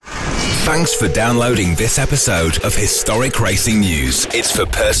Thanks for downloading this episode of Historic Racing News. It's for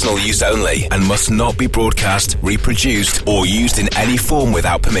personal use only and must not be broadcast, reproduced or used in any form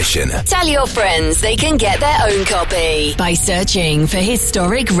without permission. Tell your friends they can get their own copy by searching for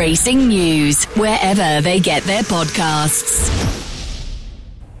Historic Racing News wherever they get their podcasts.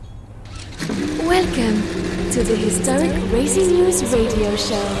 Welcome to the Historic Racing News radio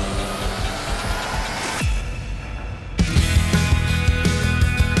show.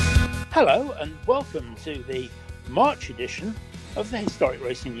 Hello and welcome to the March edition of the Historic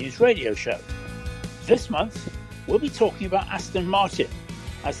Racing News radio show. This month we'll be talking about Aston Martin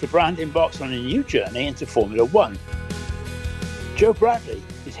as the brand embarks on a new journey into Formula One. Joe Bradley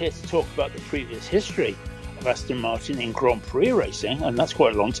is here to talk about the previous history of Aston Martin in Grand Prix racing, and that's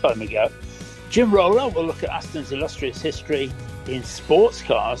quite a long time ago. Jim Roller will look at Aston's illustrious history in sports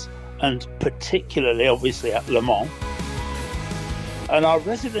cars and particularly obviously at Le Mans. And our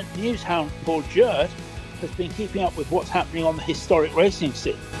resident news hound, Paul Jurd, has been keeping up with what's happening on the historic racing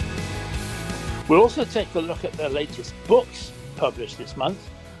scene. We'll also take a look at their latest books published this month.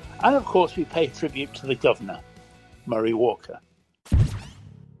 And of course, we pay tribute to the governor, Murray Walker.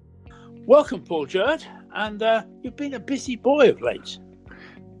 Welcome, Paul Jurd. And you've been a busy boy of late.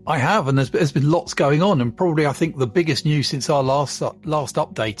 I have, and there's been lots going on. And probably I think the biggest news since our last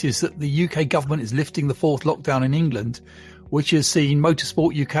update is that the UK government is lifting the fourth lockdown in England, which has seen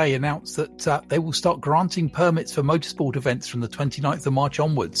Motorsport UK announce that they will start granting permits for motorsport events from the 29th of March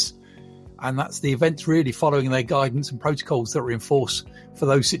onwards. And that's the events really following their guidance and protocols that were in force for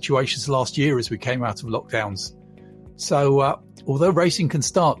those situations last year as we came out of lockdowns. So although racing can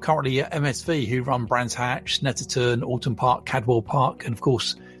start currently at MSV, who run Brands Hatch, Snetterton, Alton Park, Cadwell Park, and of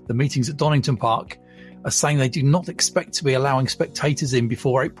course the meetings at Donington Park, are saying they do not expect to be allowing spectators in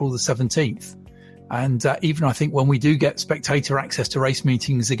before April the 17th. And even I think when we do get spectator access to race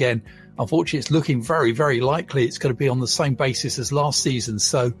meetings again, unfortunately, it's looking very, very likely it's going to be on the same basis as last season.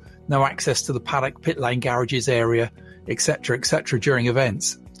 So no access to the paddock, pit lane, garages area, etc., during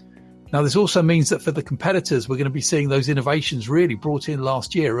events. Now, this also means that for the competitors, we're going to be seeing those innovations really brought in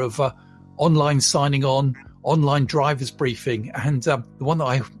last year of online signing on, online drivers briefing, and the one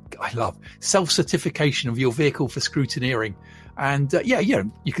that I love, self-certification of your vehicle for scrutineering. And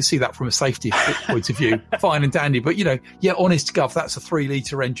you can see that from a safety point of view, fine and dandy. But, honest to gov, that's a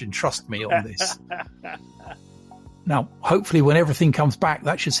 3-litre engine. Trust me on this. Now, hopefully, when everything comes back,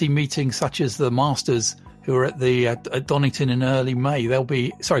 that should see meetings such as the Masters, who are at the at Donington in early May.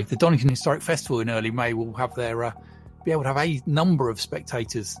 The Donington Historic Festival in early May will have their be able to have a number of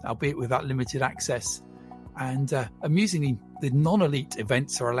spectators, albeit with that limited access. And amusingly, the non-elite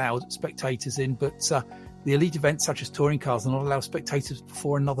events are allowed spectators in, but the elite events such as touring cars are not allowed spectators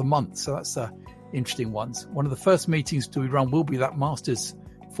for another month. So that's interesting ones. One of the first meetings to be run will be that Masters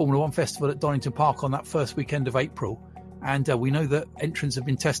Formula One Festival at Donington Park on that first weekend of April. And we know that entrants have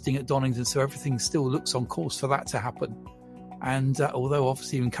been testing at Donington, so everything still looks on course for that to happen. And although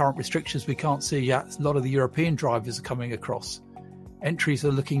obviously in current restrictions we can't see a lot of the European drivers are coming across, entries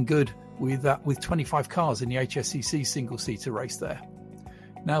are looking good with 25 cars in the HSCC single-seater race there.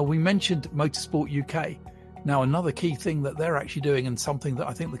 Now, we mentioned Motorsport UK. Now, another key thing that they're actually doing, and something that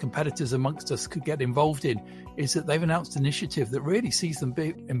I think the competitors amongst us could get involved in, is that they've announced an initiative that really sees them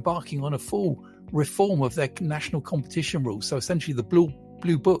embarking on a full reform of their national competition rules. So essentially the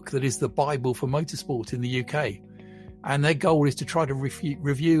blue book that is the Bible for motorsport in the UK. And their goal is to try to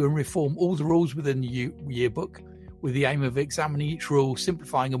review and reform all the rules within the yearbook, with the aim of examining each rule,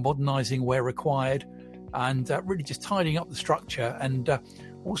 simplifying and modernising where required, and really just tidying up the structure and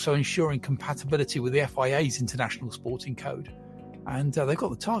also ensuring compatibility with the FIA's International Sporting Code. And they've got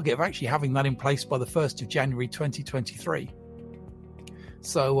the target of actually having that in place by the 1st of January 2023.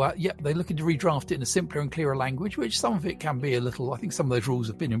 So, they're looking to redraft it in a simpler and clearer language, which some of it can be a little. I think some of those rules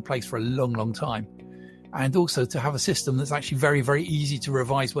have been in place for a long, long time. And also to have a system that's actually very, very easy to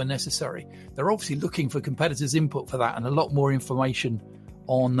revise when necessary. They're obviously looking for competitors' input for that and a lot more information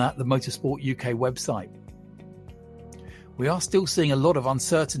on the Motorsport UK website. We are still seeing a lot of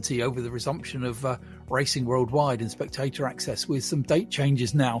uncertainty over the resumption of racing worldwide and spectator access, with some date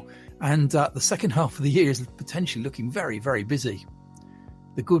changes now. And the second half of the year is potentially looking very, very busy.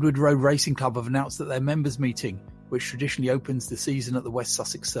 The Goodwood Road Racing Club have announced that their members' meeting, which traditionally opens the season at the West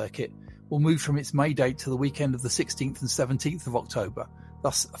Sussex circuit, will move from its May date to the weekend of the 16th and 17th of October,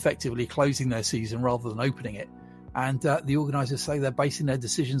 thus effectively closing their season rather than opening it. And the organisers say they're basing their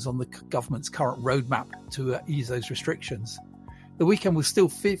decisions on the government's current roadmap to ease those restrictions. The weekend will still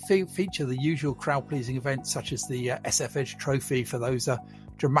feature the usual crowd-pleasing events such as the SF Edge Trophy for those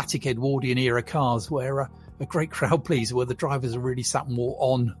dramatic Edwardian-era cars, where a great crowd pleaser where the drivers are really sat more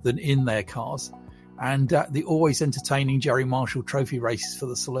on than in their cars, and the always entertaining Jerry Marshall Trophy races for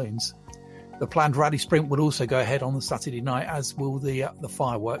the saloons. The planned rally sprint will also go ahead on the Saturday night, as will the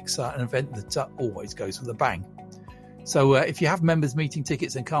fireworks, an event that always goes with a bang. So if you have members meeting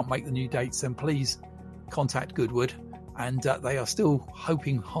tickets and can't make the new dates, then please contact Goodwood, and they are still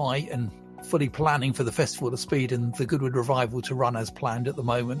hoping high and fully planning for the Festival of Speed and the Goodwood Revival to run as planned at the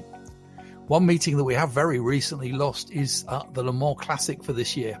moment. One meeting that we have very recently lost is the Le Mans Classic for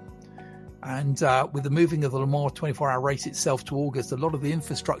this year. And with the moving of the Le Mans 24-hour race itself to August, a lot of the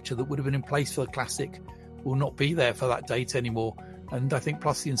infrastructure that would have been in place for the Classic will not be there for that date anymore. And I think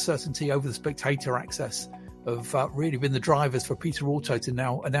plus the uncertainty over the spectator access have really been the drivers for Peter Auto to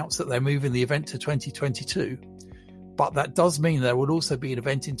now announce that they're moving the event to 2022. But that does mean there would also be an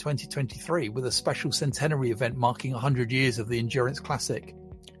event in 2023 with a special centenary event marking 100 years of the Endurance Classic.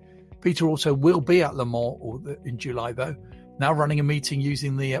 Peter Auto will be at Le Mans in July, though, now running a meeting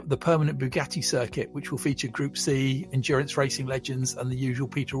using the permanent Bugatti circuit, which will feature Group C, endurance racing legends, and the usual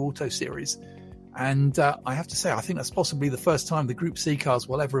Peter Auto series. And I have to say, I think that's possibly the first time the Group C cars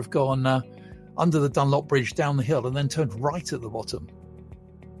will ever have gone under the Dunlop Bridge down the hill and then turned right at the bottom.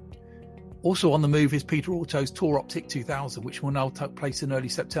 Also on the move is Peter Auto's Tour Optic 2000, which will now take place in early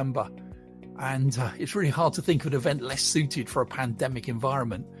September. And it's really hard to think of an event less suited for a pandemic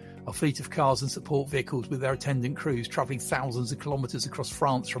environment. A fleet of cars and support vehicles with their attendant crews travelling thousands of kilometres across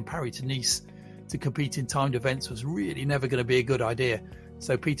France from Paris to Nice to compete in timed events was really never going to be a good idea.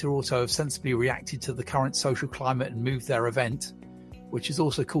 So Peter Auto have sensibly reacted to the current social climate and moved their event, which has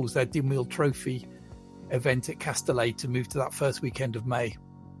also caused their Dimwheel Trophy event at Castellet to move to that first weekend of May.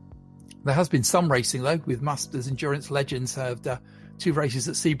 There has been some racing, though, with Masters Endurance Legends have 2 races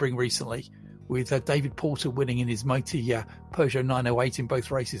at Sebring recently, with David Porter winning in his mighty Peugeot 908 in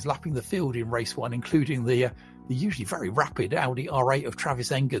both races, lapping the field in race 1, including the usually very rapid Audi R8 of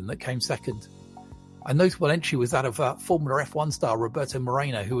Travis Engen that came second. A notable entry was that of Formula F1 star Roberto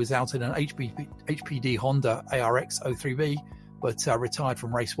Moreno, who was out in an HPD Honda ARX 03B, but retired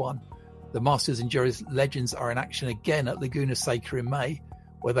from race 1. The Masters Endurance Legends are in action again at Laguna Seca in May,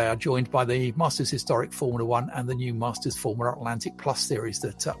 where they are joined by the Masters Historic Formula 1 and the new Masters Formula Atlantic Plus series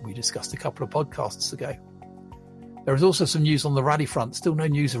that we discussed a couple of podcasts ago. There is also some news on the rally front. Still no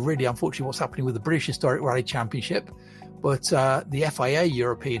news of really, unfortunately, what's happening with the British Historic Rally Championship, but the FIA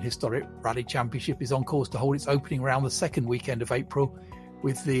European Historic Rally Championship is on course to hold its opening round the second weekend of April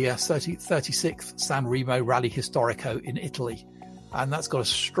with the 36th San Remo Rally Historico in Italy. And that's got a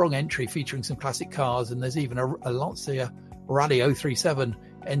strong entry featuring some classic cars, and there's even a Lancia Rally 037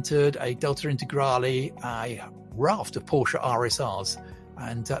 entered, a Delta Integrale, a raft of Porsche RSRs,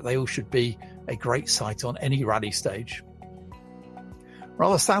 and they all should be a great sight on any rally stage.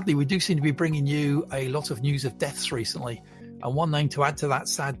 Rather sadly, we do seem to be bringing you a lot of news of deaths recently, and one name to add to that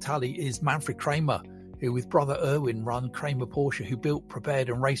sad tally is Manfred Kramer, who with brother Erwin run Kramer Porsche, who built, prepared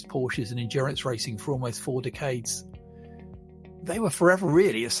and raced Porsches in endurance racing for almost 4 decades. They were forever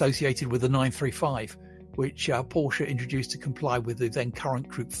really associated with the 935, which Porsche introduced to comply with the then current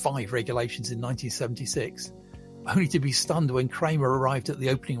Group 5 regulations in 1976, only to be stunned when Kramer arrived at the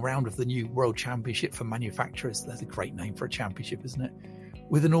opening round of the new World Championship for Manufacturers. That's a great name for a championship, isn't it?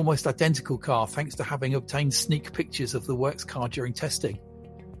 With an almost identical car, thanks to having obtained sneak pictures of the works car during testing.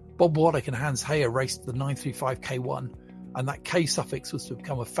 Bob Waddock and Hans Heyer raced the 935 K1, and that K suffix was to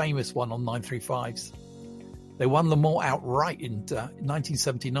become a famous one on 935s. They won Le Mans outright in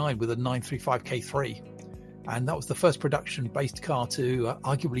 1979 with a 935 K3. And that was the first production-based car to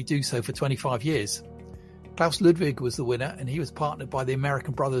arguably do so for 25 years. Klaus Ludwig was the winner, and he was partnered by the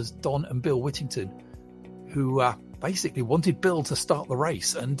American brothers Don and Bill Whittington, who basically wanted Bill to start the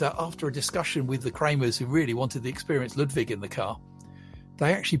race. And after a discussion with the Kramers, who really wanted the experienced Ludwig in the car,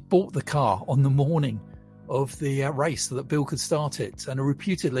 they actually bought the car on the morning of the race so that Bill could start it. And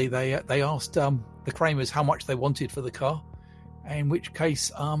reputedly, they asked the Kramers how much they wanted for the car, in which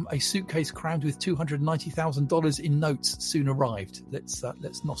case a suitcase crammed with $290,000 in notes soon arrived. Let's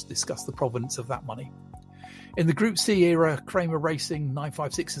not discuss the provenance of that money. In the Group C era, Kramer Racing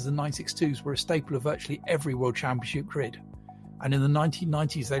 956s and 962s were a staple of virtually every World Championship grid. And in the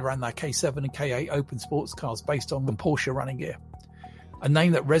 1990s, they ran their K7 and K8 open sports cars based on Porsche running gear. A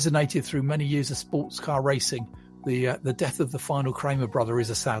name that resonated through many years of sports car racing, the death of the final Kramer brother is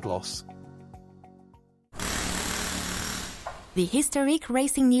a sad loss. The Historic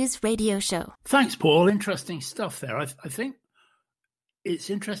Racing News Radio Show. Thanks, Paul. Interesting stuff there. I think it's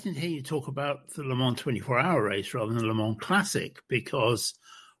interesting to hear you talk about the Le Mans 24-hour race rather than the Le Mans Classic, because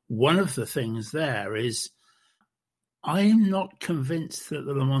one of the things there is I'm not convinced that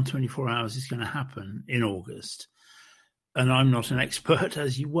the Le Mans 24 Hours is going to happen in August. And I'm not an expert,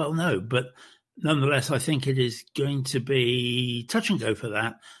 as you well know, but nonetheless, I think it is going to be touch and go for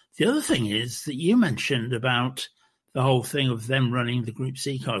that. The other thing is that you mentioned about the whole thing of them running the Group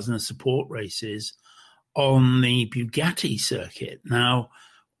C cars and the support races on the Bugatti circuit. Now,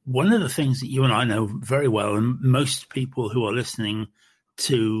 one of the things that you and I know very well, and most people who are listening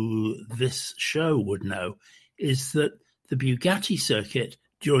to this show would know, is that the Bugatti circuit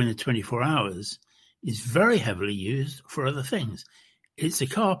during the 24 hours is very heavily used for other things. It's a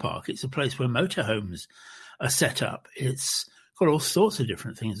car park. It's a place where motorhomes are set up. It's got all sorts of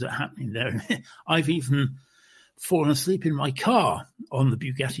different things that are happening there. I've even fallen asleep in my car on the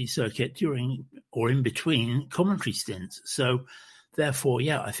Bugatti circuit during or in between commentary stints. So therefore,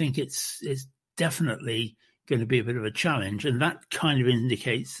 yeah, I think it's definitely going to be a bit of a challenge. And that kind of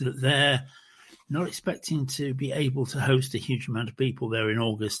indicates that they're not expecting to be able to host a huge amount of people there in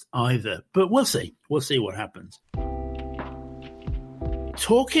August either. But we'll see. We'll see what happens.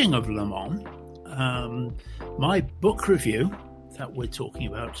 Talking of Le Mans, my book review that we're talking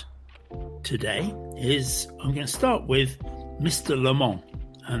about today is, I'm going to start with Mr. Le Mans,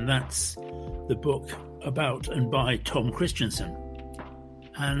 and that's the book about and by Tom Christensen.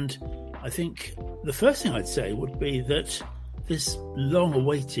 And I think the first thing I'd say would be that this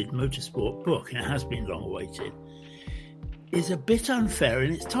long-awaited motorsport book, and it has been long-awaited, is a bit unfair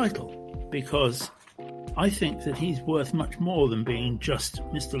in its title, because I think that he's worth much more than being just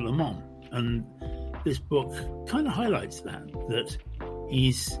Mr. Le Mans. And this book kind of highlights that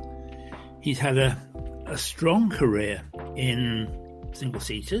he's had a strong career in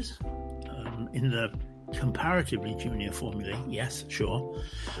single-seaters, in the comparatively junior formulae, yes, sure,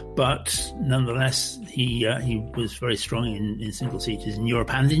 but nonetheless he was very strong in single-seaters in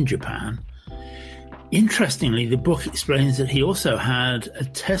Europe and in Japan. Interestingly, the book explains that he also had a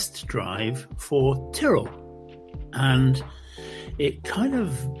test drive for Tyrrell, and it kind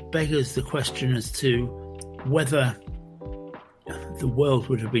of beggars the question as to whether the world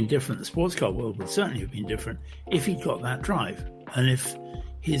would have been different, the sports car world would certainly have been different if he'd got that drive, and if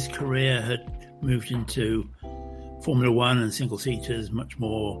his career had moved into Formula One and single-seaters much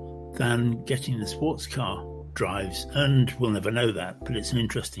more than getting the sports car drives. And we'll never know that, but it's an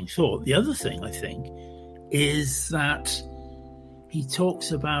interesting thought. The other thing, I think, is that he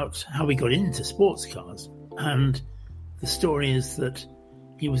talks about how he got into sports cars. And the story is that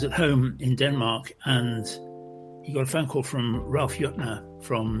he was at home in Denmark and he got a phone call from Ralf Juttner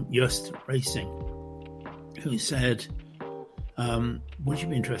from Jurst Racing, who said, would you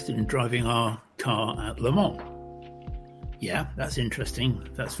be interested in driving our car at Le Mans? Yeah, that's interesting.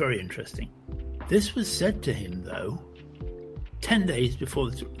 That's very interesting. This was said to him, though, 10 days before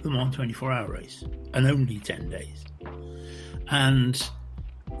the Le Mans 24-hour race, and only 10 days. And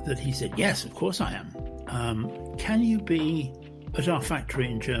that he said, yes, of course I am. Can you be at our factory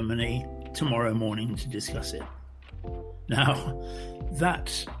in Germany tomorrow morning to discuss it? Now,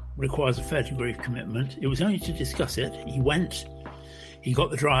 that requires a fair degree of commitment. It was only to discuss it. He went, he got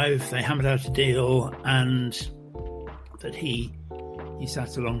the drive, they hammered out a deal, and that he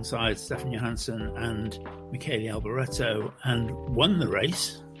sat alongside Stefan Johansson and Michele Alboreto and won the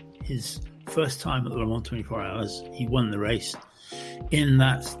race. His first time at the Le Mans 24 Hours, he won the race in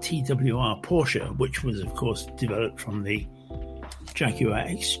that TWR Porsche, which was, of course, developed from the Jaguar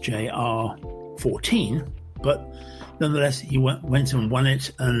XJR 14, but nonetheless, he went and won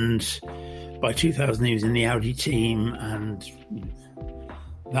it, and by 2000 he was in the Audi team, and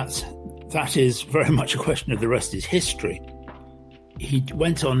that is very much a question of the rest is history. He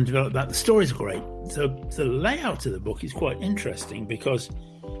went on and developed that. The stories are great. The layout of the book is quite interesting because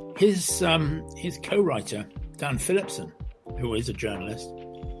his co-writer, Dan Philipson, who is a journalist,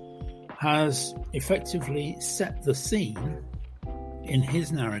 has effectively set the scene in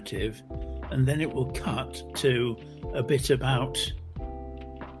his narrative, and then it will cut to a bit about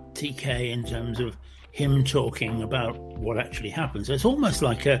TK in terms of him talking about what actually happened. So it's almost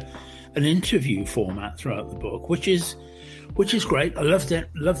like an interview format throughout the book, which is great. I loved it.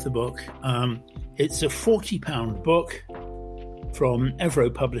 Loved the book. It's a £40 book from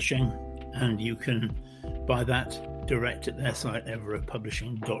Evro Publishing, and you can buy that direct at their site,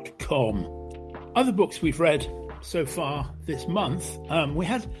 evropublishing.com. Other books we've read so far this month, we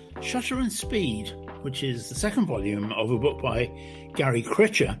had Shutter and Speed, which is the second volume of a book by Gary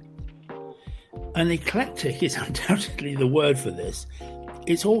Critcher. And eclectic is undoubtedly the word for this.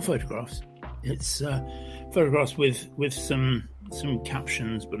 It's all photographs. It's photographs with some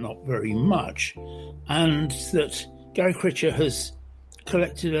captions, but not very much. And that Gary Critcher has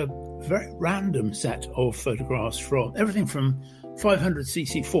collected a very random set of photographs from everything from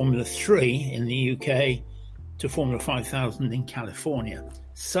 500cc Formula 3 in the UK to Formula 5000 in California.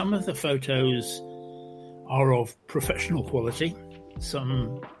 Some of the photos are of professional quality,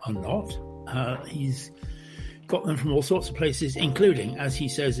 some are not. He's got them from all sorts of places, including, as he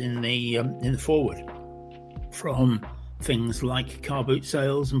says in the foreword, from things like car boot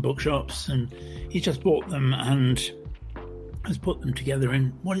sales and bookshops, and he just bought them and has put them together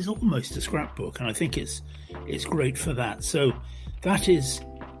in what is almost a scrapbook, and I think it's great for that. So that is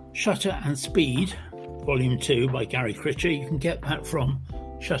Shutter and Speed, Volume 2 by Gary Critcher. You can get that from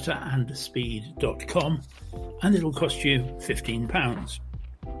shutterandspeed.com, and it'll cost you £15.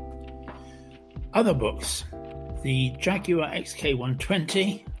 Other books: the Jaguar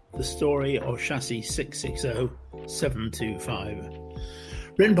XK120, the story of chassis 660725,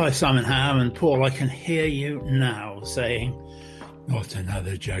 written by Simon Ham. And Paul, I can hear you now saying, not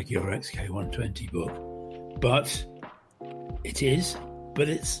another Jaguar XK120 book. But it is, but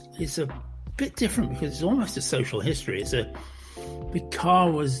it's a bit different because it's almost a social history. The car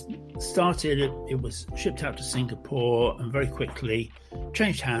was started, it was shipped out to Singapore and very quickly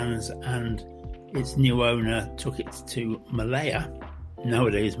changed hands, and its new owner took it to Malaya,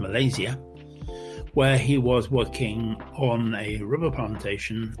 nowadays Malaysia, where he was working on a rubber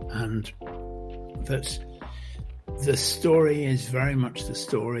plantation, and that the story is very much the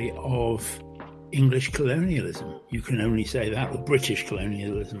story of English colonialism. You can only say that, or British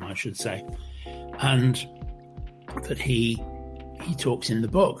colonialism, I should say. And that he talks in the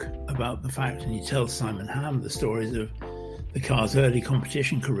book about the fact, and he tells Simon Ham the stories of the car's early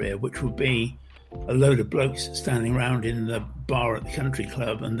competition career, which would be a load of blokes standing around in the bar at the country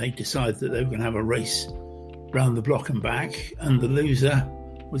club, and they decided that they were going to have a race round the block and back, and the loser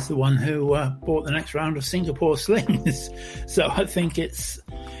was the one who bought the next round of Singapore slings. So I think it's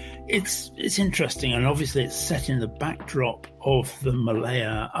interesting, and obviously it's set in the backdrop of the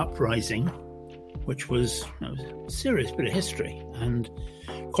Malaya uprising, which was a serious bit of history and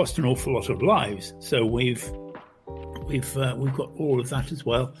cost an awful lot of lives. So we've got all of that as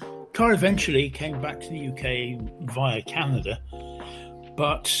well. Car eventually came back to the UK via Canada,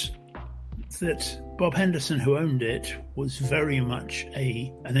 but that Bob Henderson, who owned it, was very much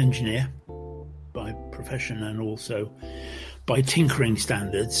an engineer by profession and also by tinkering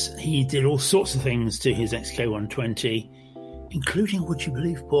standards. He did all sorts of things to his XK120, including, would you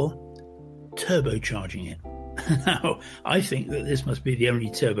believe, Paul, turbocharging it. Now, I think that this must be the only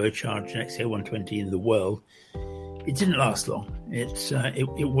turbocharged XK120 in the world. It didn't last long.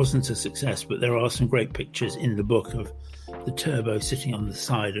 It wasn't a success, but there are some great pictures in the book of the turbo sitting on the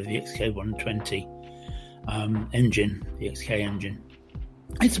side of the XK120 engine, the XK engine.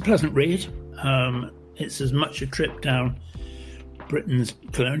 It's a pleasant read. It's as much a trip down Britain's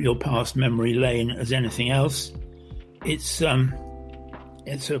colonial past memory lane as anything else. It's a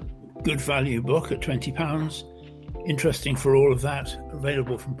good value book at £20. Interesting for all of that.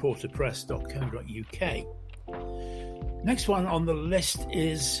 Available from porterpress.co.uk. Next one on the list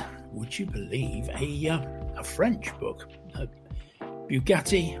is, would you believe, a French book,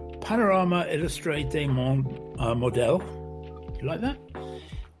 Bugatti Panorama Illustré des Modèles. Do you like that?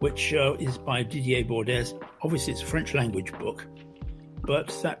 Which is by Didier Bourdais. Obviously, it's a French language book, but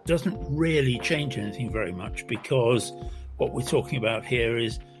that doesn't really change anything very much, because what we're talking about here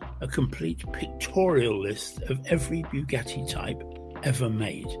is a complete pictorial list of every Bugatti type ever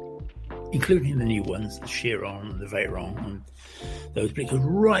made, including the new ones, the Chiron and the Veyron, and those, but it goes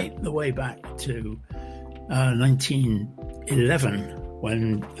right the way back to 1911,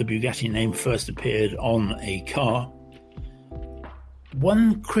 when the Bugatti name first appeared on a car.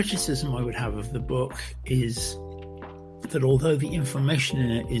 One criticism I would have of the book is that although the information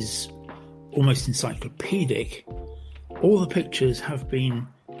in it is almost encyclopedic, all the pictures have been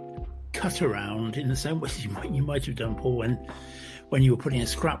cut around in the same way you might have done, Paul, when you were putting a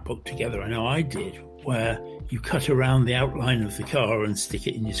scrapbook together. I know I did, where you cut around the outline of the car and stick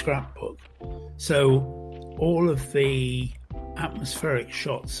it in your scrapbook. So all of the atmospheric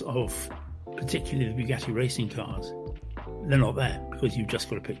shots of particularly the Bugatti racing cars, they're not there because you've just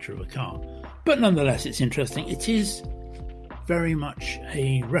got a picture of a car. But nonetheless, it's interesting. It is very much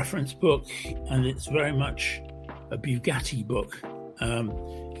a reference book, and it's very much a Bugatti book.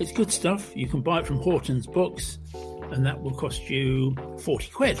 It's good stuff. You can buy it from Horton's Books, and that will cost you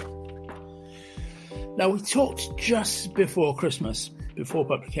 40 quid. Now, we talked just before Christmas, before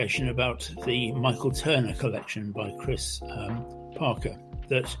publication, about the Michael Turner collection by Chris Parker,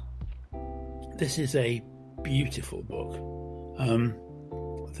 that this is a beautiful book.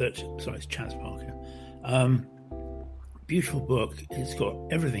 It's Chaz Parker. beautiful book. It's got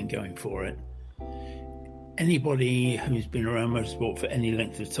everything going for it. Anybody who's been around motorsport for any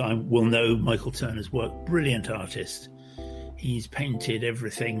length of time will know Michael Turner's work. Brilliant artist. He's painted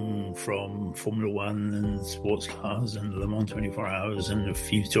everything from Formula One and sports cars and Le Mans 24 Hours and a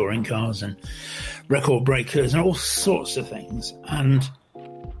few touring cars and record breakers and all sorts of things. And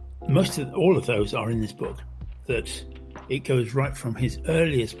all of those are in this book. That it goes right from his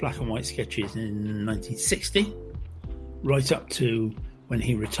earliest black and white sketches in 1960, right up to when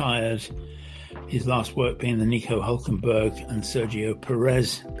he retired. His last work being the Nico Hülkenberg and Sergio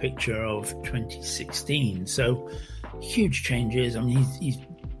Perez picture of 2016. So huge changes. I mean, he's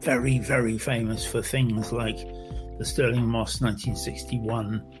very, very famous for things like the Stirling Moss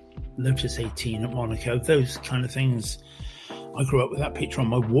 1961, Lotus 18 at Monaco, those kind of things. I grew up with that picture on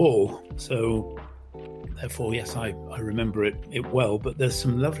my wall. So therefore, yes, I remember it well. But there's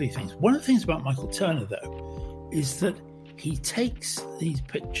some lovely things. One of the things about Michael Turner, though, is that he takes these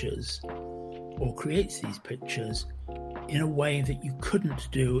pictures or creates these pictures in a way that you couldn't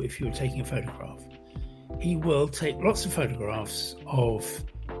do if you were taking a photograph. He will take lots of photographs of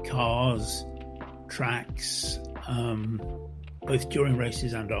cars, tracks, both during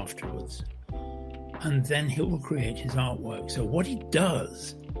races and afterwards. And then he will create his artwork. So what he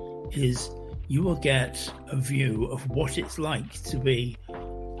does is you will get a view of what it's like to be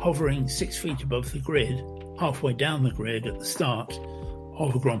hovering 6 feet above the grid, halfway down the grid at the start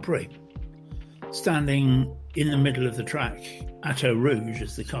of a Grand Prix, standing in the middle of the track at Eau Rouge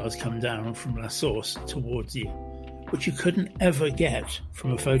as the cars come down from La Source towards you, which you couldn't ever get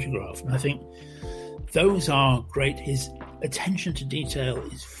from a photograph. And I think those are great. His attention to detail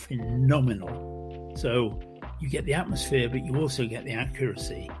is phenomenal. So you get the atmosphere, but you also get the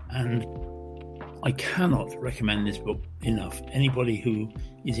accuracy. And I cannot recommend this book enough. Anybody who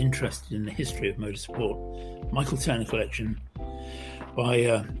is interested in the history of motorsport, Michael Turner Collection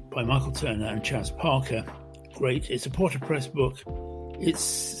by Michael Turner and Chas Parker. Great. It's a Porter Press book. It's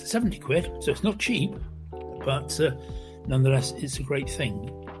 70 quid, so it's not cheap, but nonetheless, it's a great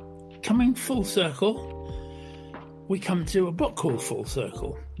thing. Coming full circle, we come to a book called Full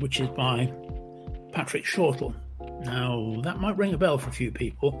Circle, which is by Patrick Shortall. Now, that might ring a bell for a few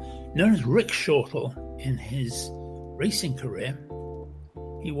people. Known as Rick Shortall in his racing career,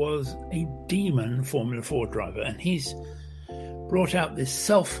 he was a demon Formula 4 driver, and he's brought out this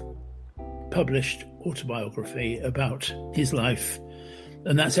self-published autobiography about his life.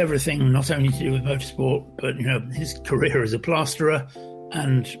 And that's everything, not only to do with motorsport, but, his career as a plasterer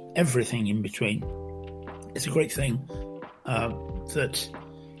and everything in between. It's a great thing that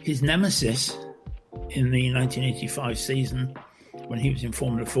his nemesis in the 1985 season, when he was in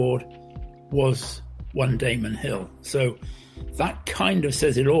Formula Ford, was one Damon Hill. So that kind of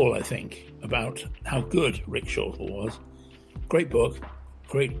says it all, I think, about how good Rick Shortall was. Great book,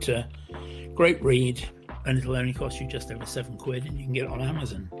 great read, and it'll only cost you just over £7, and you can get it on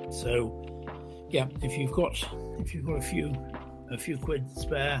Amazon. So, yeah, if you've got a few quid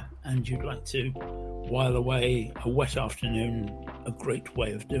spare and you'd like to while away a wet afternoon, a great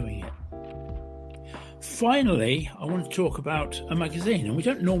way of doing it. Finally, I want to talk about a magazine, and we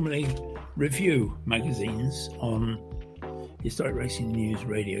don't normally review magazines on Historic Racing News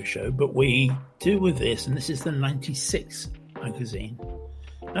radio show, but we do with this, and this is the 96 magazine.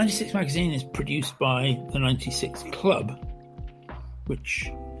 96 magazine is produced by the 96 Club,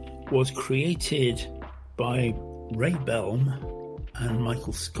 which was created by Ray Belm and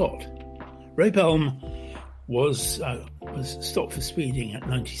Michael Scott. Ray Belm was stopped for speeding at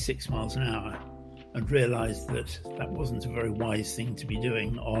 96 miles an hour and realised that wasn't a very wise thing to be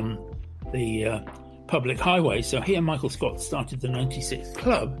doing on the public highway. So he and Michael Scott started the 96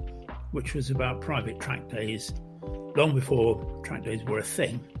 Club, which was about private track days, long before track days were a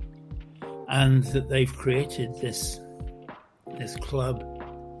thing. And that they've created this club,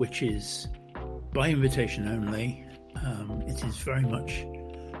 which is by invitation only. It is very much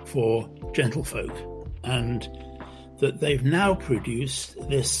for gentlefolk, and that they've now produced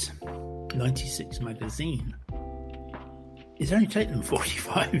this 96 magazine. It's only taken them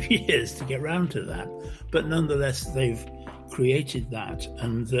 45 years to get round to that, but nonetheless they've created that,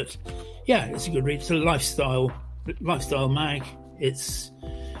 and that, yeah, it's a good read. It's a lifestyle mag. It's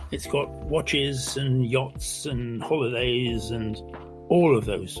got watches and yachts and holidays and all of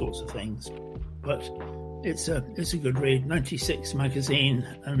those sorts of things, but it's a good read. 96 magazine,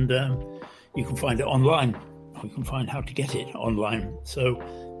 and you can find it online. You can find how to get it online. So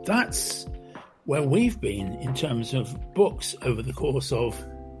that's where we've been in terms of books over the course of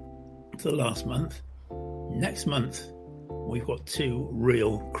the last month. Next month, we've got two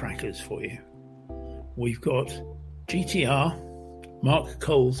real crackers for you. We've got GTR, Mark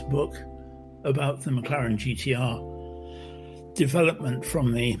Cole's book about the McLaren GTR development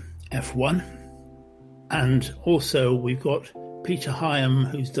from the F1. And also we've got Peter Hyam,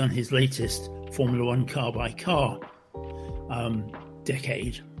 who's done his latest Formula One car-by-car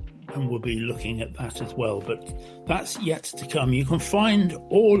decade, and we'll be looking at that as well. But that's yet to come. You can find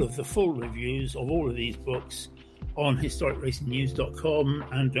all of the full reviews of all of these books on historicracingnews.com,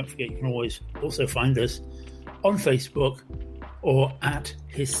 and don't forget you can always also find us on Facebook or at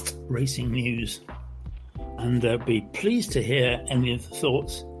Hist Racing News. And be pleased to hear any of the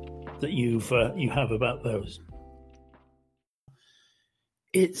thoughts that you have about those.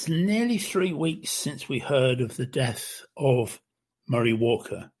 It's nearly 3 weeks since we heard of the death of Murray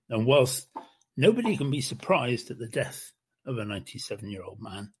Walker, and whilst nobody can be surprised at the death of a 97-year-old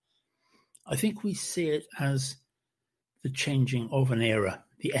man, I think we see it as the changing of an era,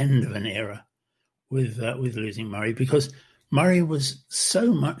 the end of an era with losing Murray, because Murray was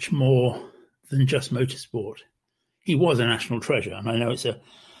so much more than just motorsport. He was a national treasure, and I know it's a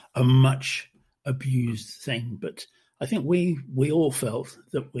much abused thing, but I think we all felt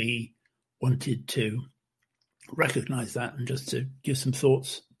that we wanted to recognise that and just to give some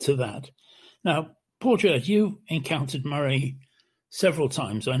thoughts to that. Now, Paul Jurd, you encountered Murray several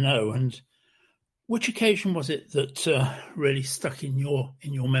times, I know, and which occasion was it that really stuck in your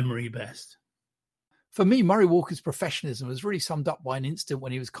memory best? For me, Murray Walker's professionalism was really summed up by an incident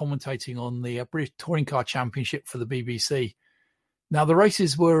when he was commentating on the British Touring Car Championship for the BBC. Now, the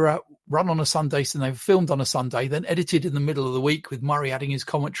races were run on a Sunday, so they were filmed on a Sunday, then edited in the middle of the week with Murray adding his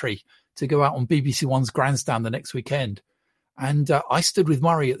commentary to go out on BBC One's Grandstand the next weekend. And I stood with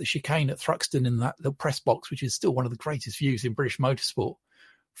Murray at the chicane at Thruxton in that little press box, which is still one of the greatest views in British motorsport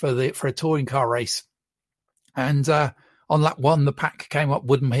for a touring car race. And on lap one, the pack came up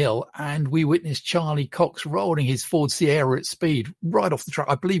Woodham Hill, and we witnessed Charlie Cox rolling his Ford Sierra at speed right off the track.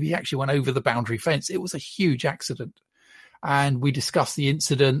 I believe he actually went over the boundary fence. It was a huge accident. And we discussed the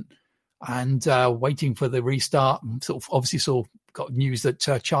incident and waiting for the restart, and sort of obviously got news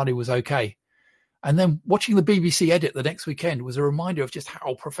that Charlie was okay. And then watching the BBC edit the next weekend was a reminder of just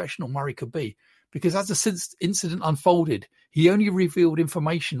how professional Murray could be. Because as the incident unfolded, he only revealed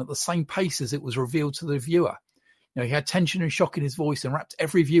information at the same pace as it was revealed to the viewer. You know, he had tension and shock in his voice and wrapped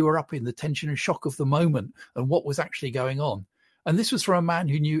every viewer up in the tension and shock of the moment and what was actually going on. And this was from a man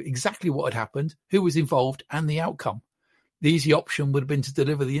who knew exactly what had happened, who was involved, and the outcome. The easy option would have been to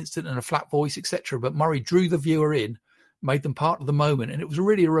deliver the incident in a flat voice, etc. But Murray drew the viewer in, made them part of the moment. And it was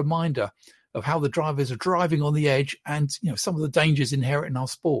really a reminder of how the drivers are driving on the edge and, you know, some of the dangers inherent in our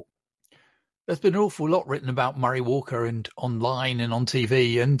sport. There's been an awful lot written about Murray Walker and online and on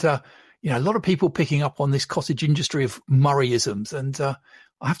TV. And, a lot of people picking up on this cottage industry of Murrayisms. And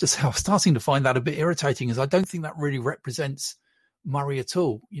I have to say, I'm starting to find that a bit irritating, as I don't think that really represents Murray at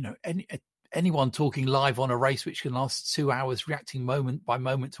all. You know, anyone talking live on a race which can last 2 hours, reacting moment by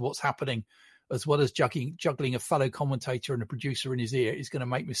moment to what's happening, as well as juggling a fellow commentator and a producer in his ear, is going to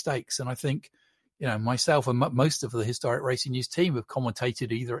make mistakes. And I think, myself and most of the Historic Racing News team have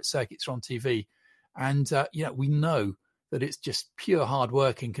commentated either at circuits or on TV. And, we know that it's just pure hard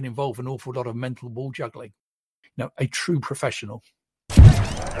work and can involve an awful lot of mental ball juggling. A true professional.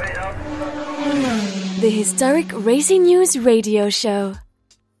 The Historic Racing News Radio Show.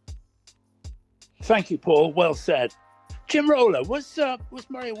 Thank you, Paul. Well said. Jim Roller, was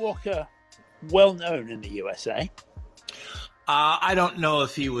Murray Walker well known in the USA? I don't know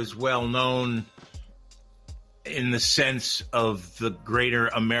if he was well known in the sense of the greater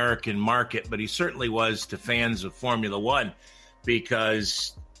American market, but he certainly was to fans of Formula One,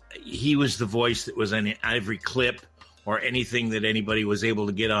 because he was the voice that was in every clip or anything that anybody was able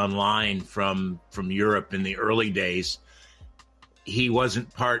to get online from Europe in the early days. He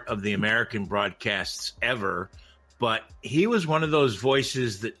wasn't part of the American broadcasts ever, but he was one of those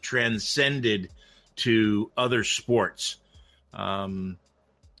voices that transcended to other sports.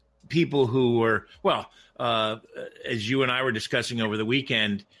 People who were, as you and I were discussing over the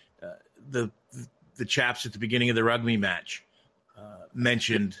weekend, the chaps at the beginning of the rugby match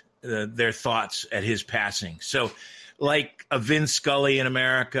mentioned their thoughts at his passing. So like a Vin Scully in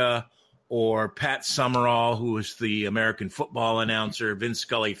America, or Pat Summerall, who was the American football announcer. Vin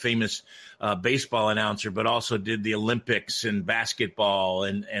Scully, famous baseball announcer, but also did the Olympics and basketball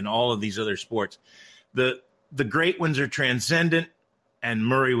and all of these other sports. The great ones are transcendent, and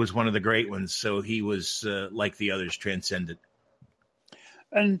Murray was one of the great ones. So he was, like the others, transcendent.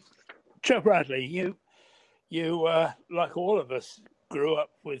 And Joe Bradley, you like all of us, grew up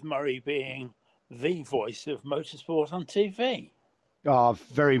with Murray being the voice of motorsport on TV.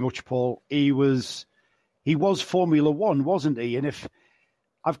 Very much, Paul. He was he was Formula One, wasn't he? And if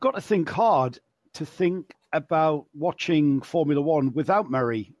I've got to think hard to think about watching Formula One without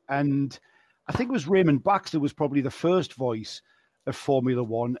Murray, and I think it was Raymond Baxter was probably the first voice of Formula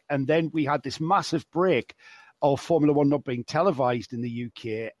One, and then we had this massive break of Formula One not being televised in the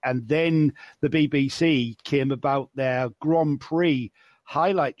UK, and then the BBC came about their Grand Prix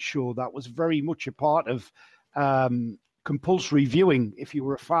highlight show that was very much a part of compulsory viewing if you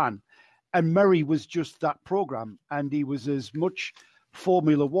were a fan. And Murray was just that programme, and he was as much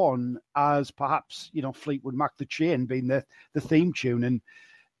Formula One as perhaps, Fleetwood Mac the Chain being the theme tune.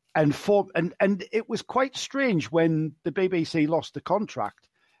 And it was quite strange when the BBC lost the contract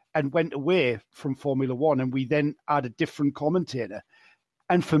and went away from Formula One, and we then had a different commentator.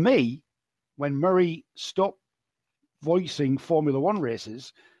 And for me, when Murray stopped voicing Formula One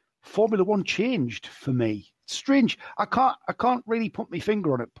races, Formula One changed for me. Strange. I can't really put my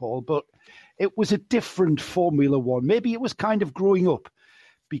finger on it, Paul, but it was a different Formula One. Maybe it was kind of growing up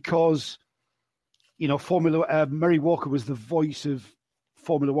because, Murray Walker was the voice of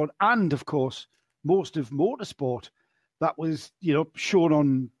Formula One, and of course, most of motorsport that was, shown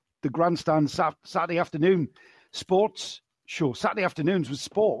on the grandstand Saturday afternoon sports show. Saturday afternoons was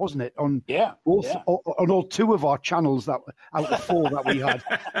sport, wasn't it? On all two of our channels that out of four that we had,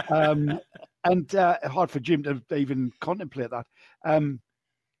 and hard for Jim to even contemplate that.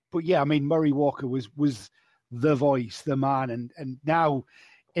 But yeah, I mean, Murray Walker was the voice, the man, and now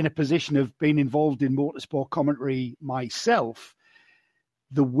in a position of being involved in motorsport commentary myself.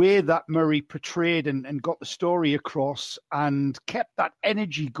 The way that Murray portrayed and got the story across and kept that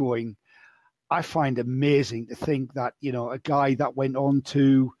energy going, I find amazing to think that, a guy that went on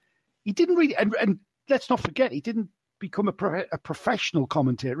to, he didn't really, and let's not forget, he didn't become a professional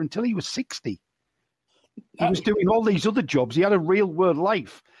commentator until he was 60. He was doing all these other jobs. He had a real world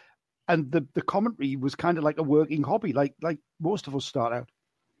life. And the commentary was kind of like a working hobby, like most of us start out.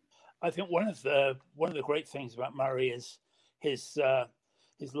 I think one of the great things about Murray is his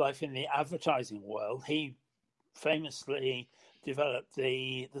life in the advertising world. He famously developed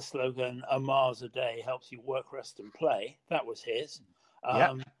the slogan "A miles a day helps you work, rest, and play." That was his.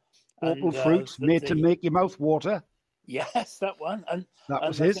 Awful fruits made to make your mouth water. Yes, that one. And that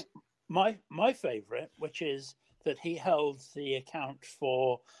was his. My favourite, which is that he held the account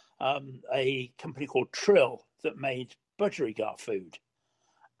for a company called Trill that made budgerigar food,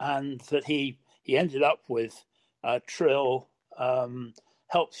 and that he ended up with Trill.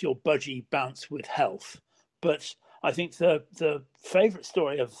 Helps your budgie bounce with health. But I think the favourite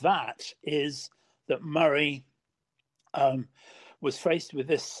story of that is that Murray was faced with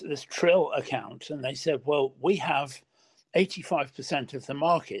this Trill account, and they said, well, we have 85% of the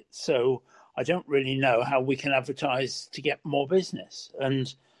market, so I don't really know how we can advertise to get more business.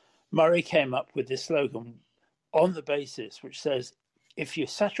 And Murray came up with this slogan on the basis which says, if you're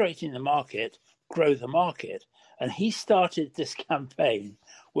saturating the market, grow the market. And he started this campaign,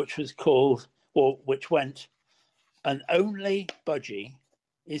 which went, an only budgie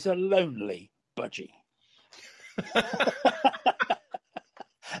is a lonely budgie.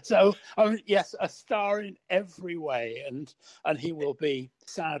 So, yes, a star in every way, and he will be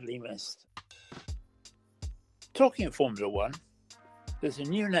sadly missed. Talking of Formula One, there's a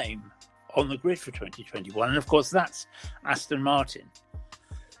new name on the grid for 2021, and of course that's Aston Martin.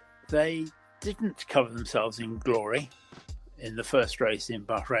 They didn't cover themselves in glory in the first race in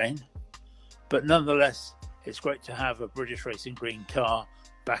Bahrain, but nonetheless, it's great to have a British Racing Green car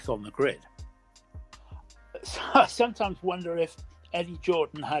back on the grid. So I sometimes wonder if Eddie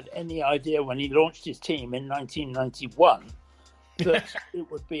Jordan had any idea when he launched his team in 1991 that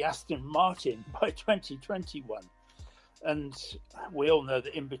it would be Aston Martin by 2021. And we all know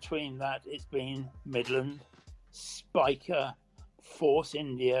that in between that, it's been Midland, Spiker, Force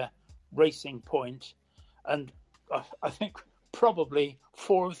India, Racing Point, and I think probably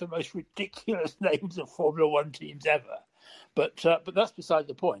four of the most ridiculous names of Formula One teams ever. But that's beside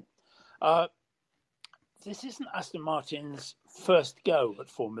the point. This isn't Aston Martin's first go at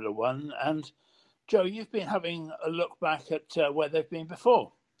Formula One, and Joe, you've been having a look back at where they've been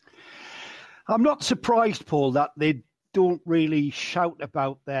before. I'm not surprised, Paul, that they don't really shout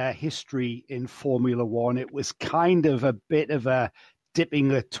about their history in Formula One. It was kind of a bit of a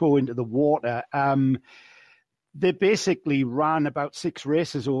dipping a toe into the water. They basically ran about 6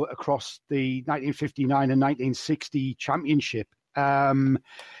 races across the 1959 and 1960 championship, and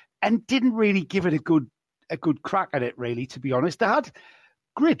didn't really give it a good crack at it, really, to be honest. They had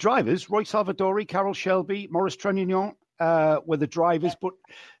great drivers. Roy Salvadori, Carroll Shelby, Maurice Trintignant were the drivers, but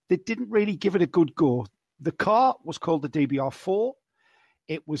they didn't really give it a good go. The car was called the DBR4.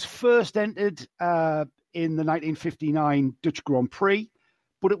 It was first entered in the 1959 Dutch Grand Prix,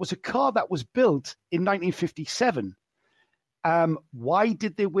 but it was a car that was built in 1957. Why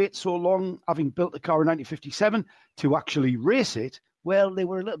did they wait so long, having built the car in 1957, to actually race it? Well, they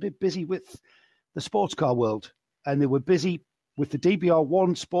were a little bit busy with the sports car world, and they were busy with the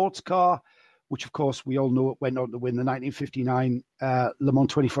DBR1 sports car, which, of course, we all know it went on to win the 1959 Le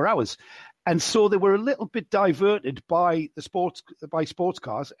Mans 24 Hours. And so they were a little bit diverted by sports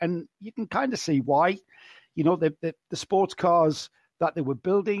cars, and you can kind of see why. You know, the sports cars that they were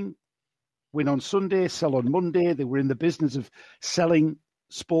building win on Sunday, sell on Monday. They were in the business of selling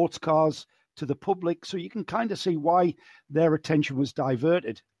sports cars to the public, so you can kind of see why their attention was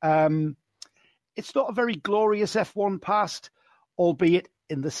diverted. It's not a very glorious F1 past, albeit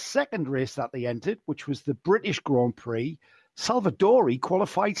in the second race that they entered, which was the British Grand Prix, Salvadori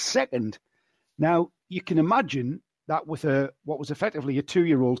qualified second. Now, you can imagine that with what was effectively a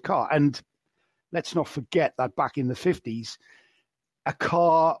 2-year-old car, and let's not forget that back in the 50s, a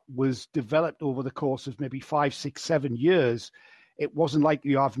car was developed over the course of maybe 5, 6, 7 years. It wasn't like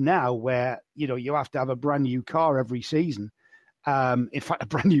you have now where, you know, you have to have a brand new car every season. In fact, a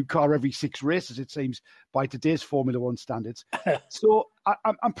brand new car every 6 races, it seems, by today's Formula One standards. So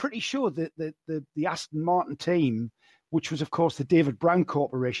I'm pretty sure that the Aston Martin team, which was, of course, the David Brown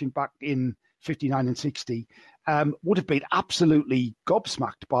Corporation back in 59 and 60, would have been absolutely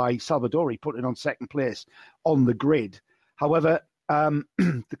gobsmacked by Salvadori putting on second place on the grid. However,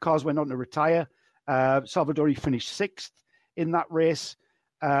 the cars went on to retire. Salvadori finished 6th in that race.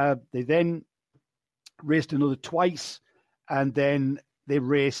 They then raced another twice, and then they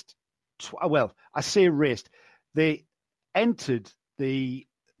raced. They entered the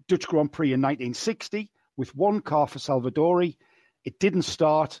Dutch Grand Prix in 1960 with one car for Salvadori. It didn't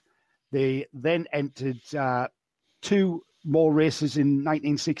start. They then entered 2 more races in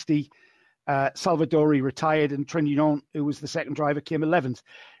 1960. Salvadori retired, and Trinidad, who was the second driver, came 11th.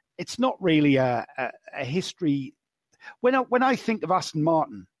 It's not really a history. When I think of Aston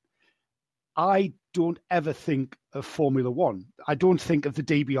Martin, I don't ever think of Formula One. I don't think of the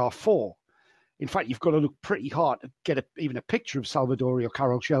DBR4. In fact, you've got to look pretty hard to get even a picture of Salvadori or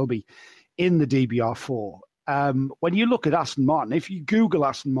Carroll Shelby in the DBR4. When you look at Aston Martin, if you Google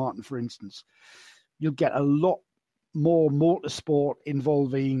Aston Martin, for instance, you'll get a lot more motorsport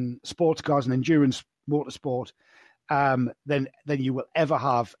involving sports cars and endurance motorsport than you will ever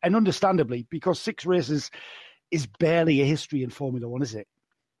have. And understandably, because 6 races is barely a history in Formula One, is it?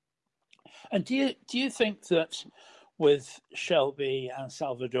 And do you think that with Shelby and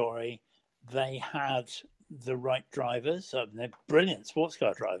Salvadori, they had the right drivers? I mean, they're brilliant sports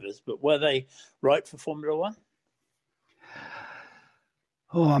car drivers, but were they right for Formula One?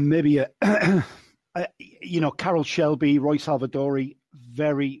 Oh, maybe Carroll Shelby, Roy Salvadori,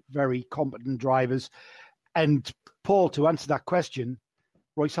 very, very competent drivers. And Paul, to answer that question,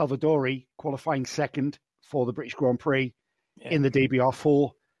 Roy Salvadori qualifying second for the British Grand Prix in the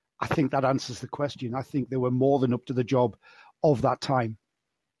DBR4. I think that answers the question. I think they were more than up to the job of that time.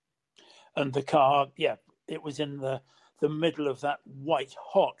 And the car, it was in the middle of that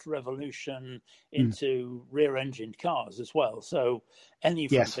white-hot revolution into rear-engined cars as well. So any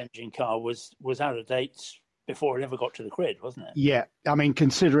front-engine car was out of date before it ever got to the grid, wasn't it? Yeah. I mean,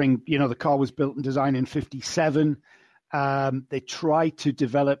 considering, the car was built and designed in 57, they tried to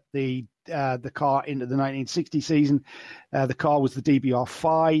develop the car into the 1960 season. The car was the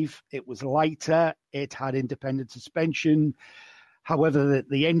DBR5. It was lighter. It had independent suspension. However,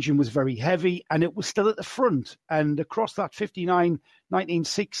 the engine was very heavy, and it was still at the front. And across that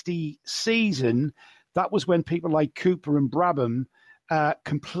 1960 season, that was when people like Cooper and Brabham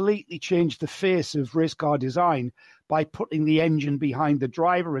completely changed the face of race car design by putting the engine behind the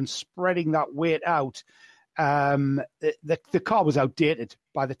driver and spreading that weight out. The car was outdated.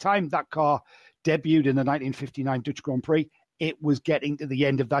 By the time that car debuted in the 1959 Dutch Grand Prix, it was getting to the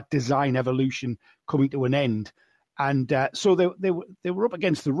end of that design evolution, coming to an end. And so they were up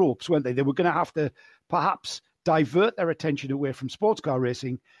against the ropes, weren't they? They were going to have to perhaps divert their attention away from sports car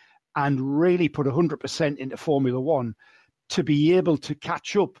racing and really put 100% into Formula One to be able to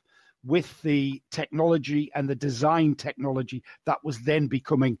catch up with the technology and the design technology that was then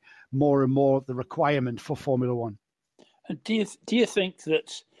becoming more and more the requirement for Formula One. And do you think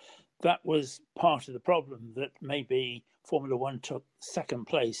that was part of the problem, that maybe Formula One took second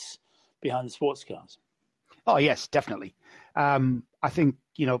place behind the sports cars? Oh, yes, definitely. I think,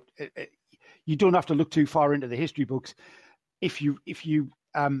 you don't have to look too far into the history books. If you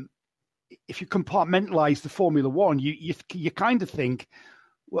compartmentalize the Formula One, you kind of think,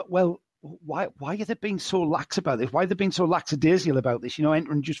 well, why are they being so lax about this? Why are they being so lackadaisical about this?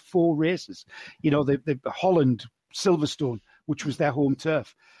 Entering just 4 races. The Holland, Silverstone, which was their home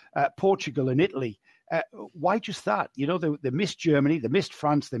turf, Portugal and Italy. Why just that? They missed Germany, they missed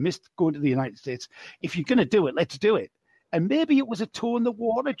France, they missed going to the United States. If you're going to do it, let's do it. And maybe it was a toe in the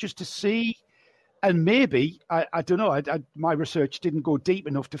water just to see. And maybe, I don't know, my research didn't go deep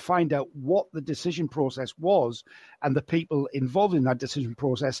enough to find out what the decision process was and the people involved in that decision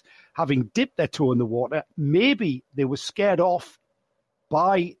process, having dipped their toe in the water, maybe they were scared off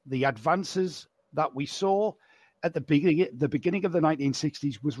by the advances that we saw at the beginning of the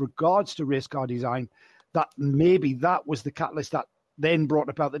 1960s with regards to race car design, that maybe that was the catalyst that then brought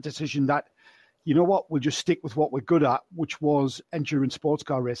about the decision that, you know what, we'll just stick with what we're good at, which was endurance sports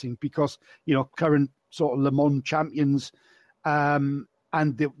car racing, because, current sort of Le Mans champions, and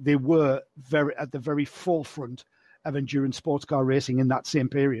they were at the very forefront of endurance sports car racing in that same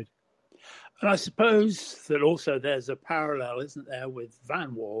period. And I suppose that also there's a parallel, isn't there, with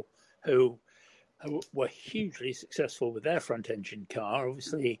Van Wall, who were hugely successful with their front engine car,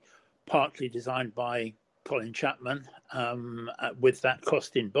 obviously partly designed by Colin Chapman, with that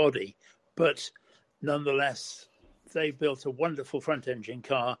Costin body. But nonetheless, they built a wonderful front-engine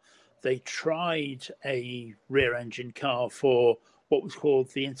car. They tried a rear-engine car for what was called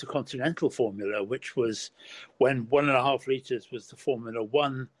the Intercontinental Formula, which was when 1.5 litres was the Formula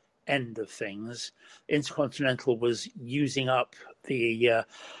One end of things. Intercontinental was using up the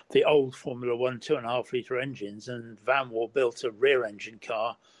old Formula One 2.5 litre engines, and Van Wall built a rear-engine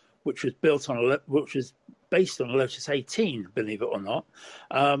car, which was based on a Lotus 18, believe it or not,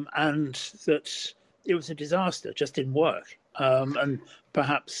 and that it was a disaster, just didn't work. And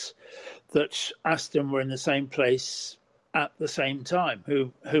perhaps that Aston were in the same place at the same time.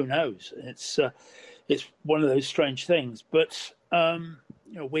 Who knows? It's one of those strange things. But Paul,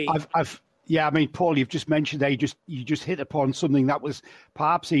 you've just mentioned there, you just hit upon something that was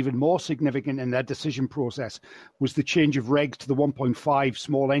perhaps even more significant in their decision process, was the change of regs to the 1.5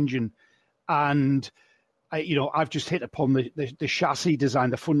 small engine. And I've just hit upon the chassis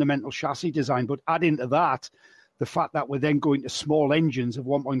design, the fundamental chassis design, but add into that the fact that we're then going to small engines of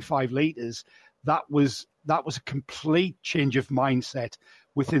 1.5 litres. That was a complete change of mindset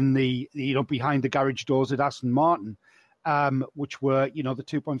within the behind the garage doors at Aston Martin, which were the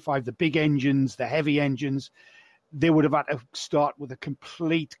 2.5, the big engines, the heavy engines. They would have had to start with a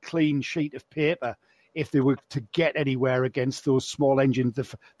complete clean sheet of paper if they were to get anywhere against those small engines,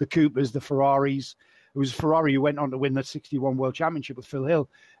 the Coopers, the Ferraris. It was Ferrari who went on to win the 61 World Championship with Phil Hill.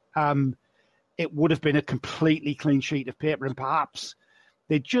 It would have been a completely clean sheet of paper, and perhaps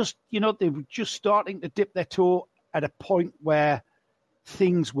they were just starting to dip their toe at a point where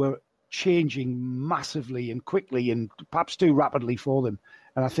things were changing massively and quickly, and perhaps too rapidly for them.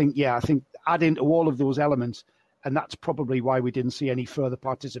 And I think add into all of those elements, and that's probably why we didn't see any further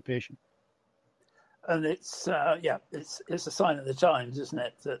participation. And it's a sign of the times, isn't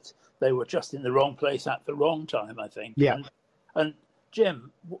it, that they were just in the wrong place at the wrong time, I think. Yeah. And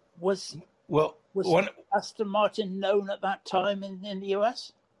Jim, was Aston Martin known at that time in the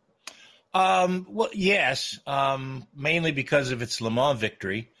US? Yes, mainly because of its Le Mans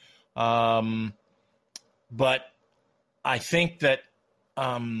victory. But I think that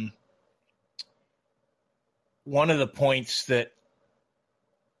one of the points that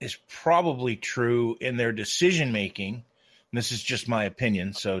is probably true in their decision-making, and this is just my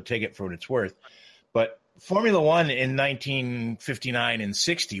opinion, so take it for what it's worth, but Formula One in 1959 and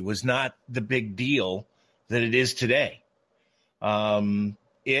 60 was not the big deal that it is today.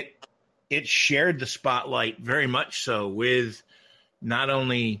 It shared the spotlight very much so with not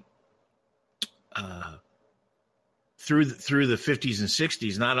only through the 50s and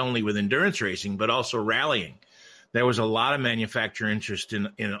 60s, not only with endurance racing, but also rallying. There was a lot of manufacturer interest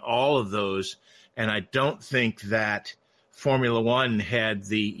in all of those, and I don't think that Formula One had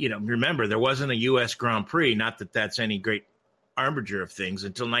remember, there wasn't a U.S. Grand Prix, not that that's any great arbinger of things,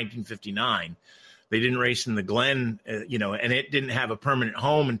 until 1959. They didn't race in the Glen, and it didn't have a permanent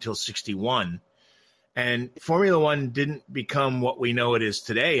home until 61. And Formula One didn't become what we know it is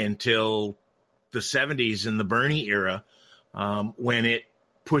today until the 70s in the Bernie era, when it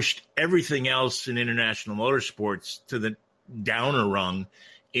pushed everything else in international motorsports to the downer rung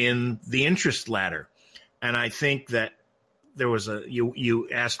in the interest ladder. And I think that there was you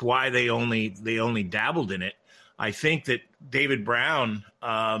asked why they only dabbled in it. I think that David Brown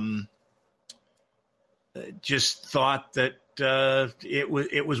just thought that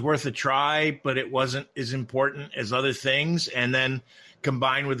it was worth a try, but it wasn't as important as other things. And then,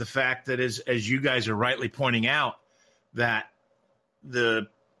 combined with the fact that, as you guys are rightly pointing out, that the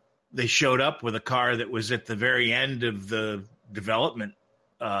they showed up with a car that was at the very end of the development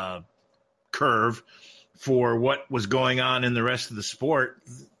curve for what was going on in the rest of the sport.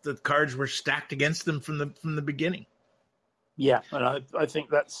 The cards were stacked against them from the beginning. Yeah, and I think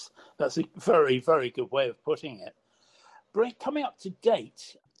that's a very, very good way of putting it. Coming up to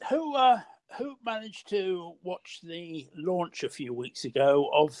date, who managed to watch the launch a few weeks ago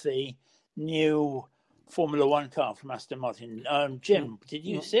of the new Formula One car from Aston Martin? Jim, did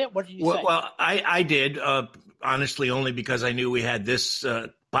you see it? What did you say? Well, I did, honestly, only because I knew we had this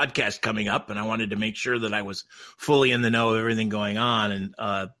podcast coming up, and I wanted to make sure that I was fully in the know of everything going on.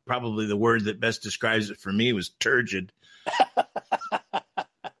 And probably the word that best describes it for me was turgid.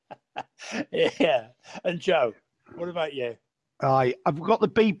 Yeah. And Joe, what about you? I've got the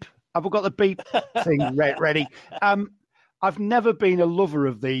beep thing ready. I've never been a lover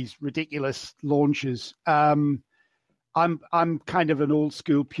of these ridiculous launches. I'm kind of an old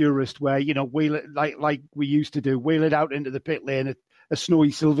school purist where, wheel it like we used to do, wheel it out into the pit lane at a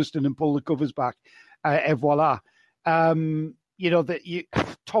snowy Silverstone and pull the covers back. Et voila. Tom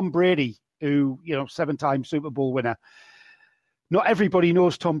Brady, who, 7-time Super Bowl winner. Not everybody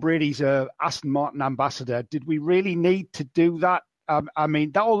knows Tom Brady's a Aston Martin ambassador. Did we really need to do that?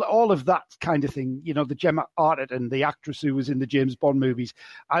 All of that kind of thing, the Gemma Arterton, the actress who was in the James Bond movies,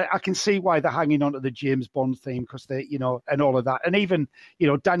 I can see why they're hanging on to the James Bond theme because they, and all of that. And even,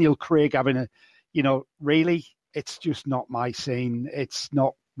 Daniel Craig having really, it's just not my scene. It's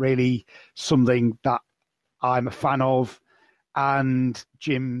not really something that I'm a fan of. And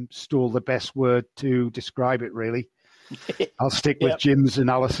Jim stole the best word to describe it, really. I'll stick with Jim's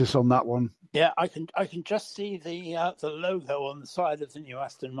analysis on that one. Yeah, I can just see the logo on the side of the new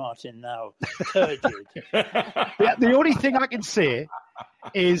Aston Martin now. Turgid. Yeah, the only thing I can say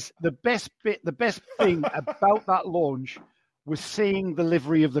is the best thing about that launch was seeing the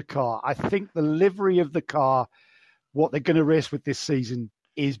livery of the car. I think the livery of the car, what they're going to race with this season,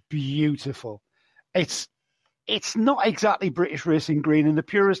 is beautiful. It's not exactly British racing green in the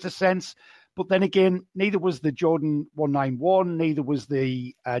purest of sense. But then again, neither was the Jordan 191, neither was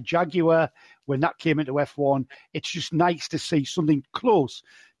the Jaguar when that came into F1. It's just nice to see something close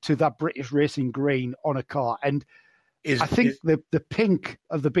to that British racing green on a car. And I think the pink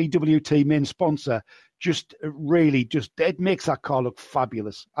of the BWT main sponsor it makes that car look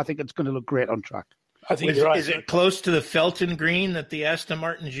fabulous. I think it's going to look great on track. I think you're right. Is it close to the Felton green that the Aston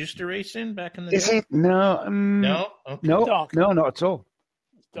Martins used to race in back in the day? Is it? No. No? Okay. No, darker. No, not at all.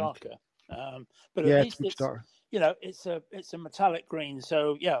 It's darker. Okay. But yeah, at least it's a metallic green.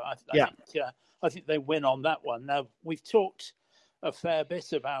 So I think they win on that one. Now we've talked a fair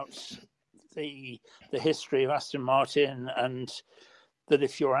bit about the history of Aston Martin, and that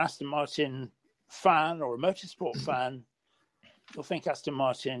if you're an Aston Martin fan or a motorsport fan, you'll think Aston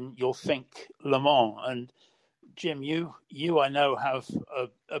Martin, you'll think Le Mans. And Jim, you I know have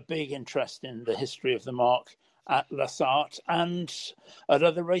a big interest in the history of the marque at La Sarthe and at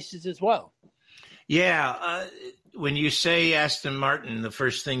other races as well. Yeah, when you say Aston Martin, the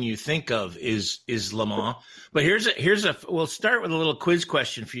first thing you think of is Le Mans. But we'll start with a little quiz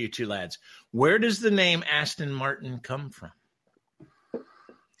question for you two lads. Where does the name Aston Martin come from?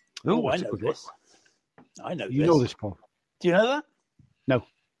 Oh, I know this. You know this, Paul. Do you know that? No.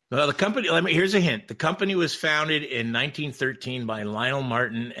 Well, the company. Here's a hint. The company was founded in 1913 by Lionel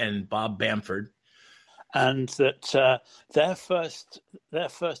Martin and Bob Bamford. And that their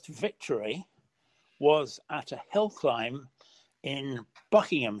first victory was at a hill climb in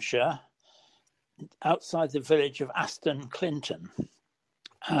Buckinghamshire, outside the village of Aston Clinton,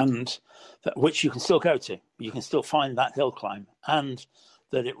 and which you can still go to. You can still find that hill climb, and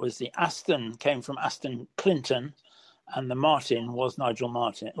that it was the Aston came from Aston Clinton, and the Martin was Nigel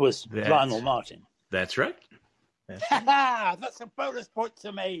Martin. It was Lionel Martin. That's right. That's a bonus point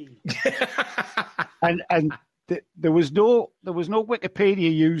to me. And there was no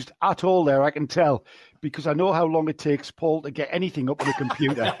Wikipedia used at all there. I can tell because I know how long it takes Paul to get anything up on a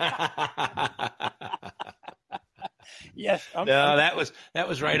computer. Yes. That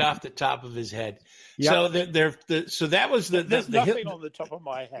was right off the top of his head. Yep. So that was There's nothing on the top of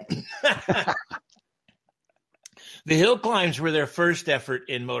my head. The hill climbs were their first effort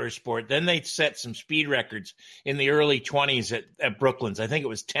in motorsport. Then they set some speed records in the early 20s at Brooklands. I think it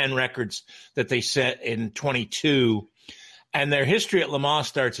was 10 records that they set in 22. And their history at Le Mans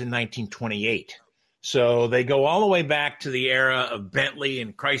starts in 1928. So they go all the way back to the era of Bentley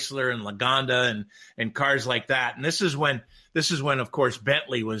and Chrysler and Lagonda and cars like that. And this is when, of course,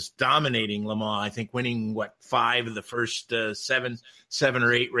 Bentley was dominating Le Mans, I think winning, 5 of the first 7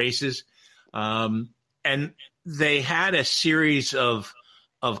 or 8 races. And they had a series of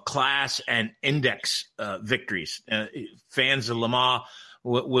of class and index victories. Fans of Le Mans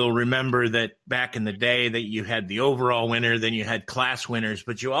will remember that back in the day that you had the overall winner, then you had class winners,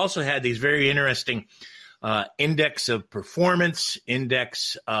 but you also had these very interesting index of performance,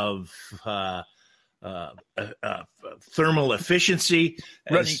 index of thermal efficiency.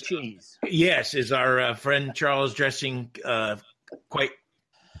 Runny cheese. Yes, as our friend Charles Dressing quite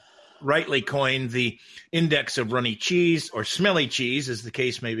rightly coined, the index of runny cheese or smelly cheese, as the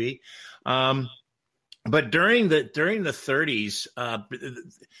case may be. But during the 30s,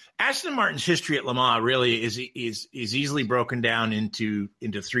 Aston Martin's history at Le Mans really is easily broken down into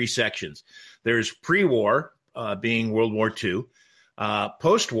three sections. There's pre-war, being World War II,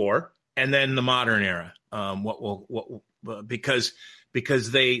 post-war, and then the modern era.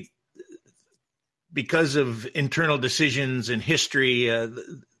 Because of internal decisions and history,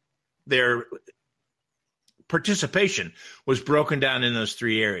 their participation was broken down in those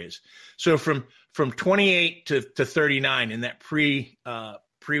three areas. So from 28 to 39 in that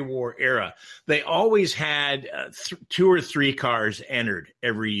pre-war era, they always had two or three cars entered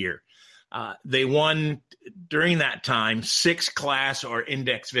every year. They won during that time 6 class or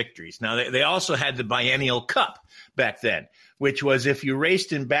index victories. Now they also had the Biennial Cup back then, which was if you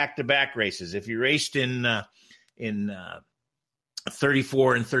raced in back-to-back races, if you raced in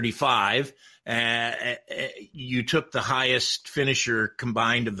 34 and 35, you took the highest finisher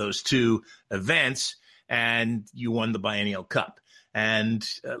combined of those two events, and you won the Biennial Cup. And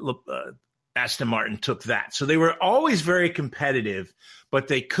Aston Martin took that. So they were always very competitive, but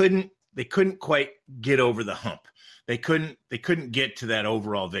they couldn't quite get over the hump. They couldn't get to that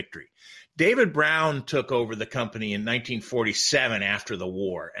overall victory. David Brown took over the company in 1947 after the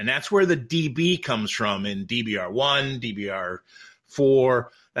war, and that's where the DB comes from in DBR1, DBR4.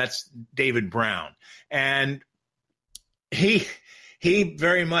 That's David Brown. And he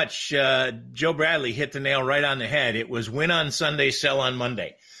very much, Joe Bradley hit the nail right on the head. It was win on Sunday, sell on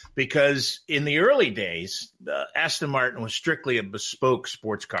Monday. Because in the early days, Aston Martin was strictly a bespoke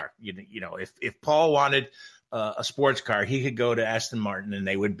sports car. You know, if Paul wanted a sports car, he could go to Aston Martin and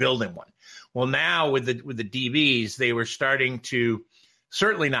they would build him one. Well, now with the DBs, they were starting to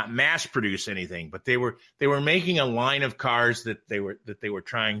certainly not mass produce anything, but they were making a line of cars that they were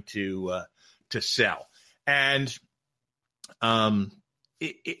trying to sell. And in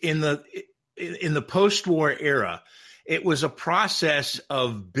the post-war era, it was a process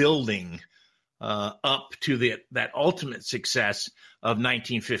of building up to that ultimate success of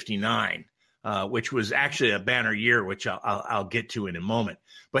 1959, which was actually a banner year, which I'll get to in a moment.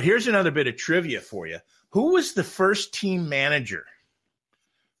 But here's another bit of trivia for you. Who was the first team manager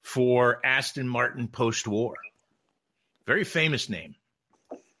for Aston Martin post-war? Very famous name.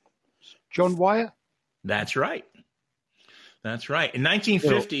 John Wyer? That's right. In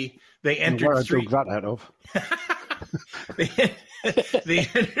 1950, they entered three. Where I dug that out of. They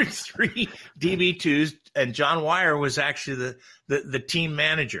entered 3 DB2s, and John Wyer was actually the team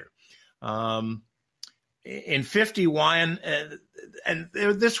manager. In 51, and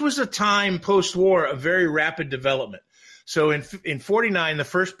this was a time post-war of very rapid development. So in 49, the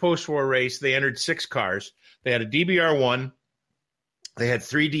first post-war race, they entered 6 cars. They had a DBR1. They had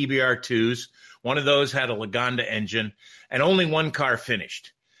 3 DBR2s. One of those had a Lagonda engine, and only 1 car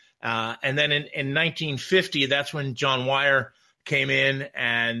finished. And then in 1950, that's when John Wyer came in,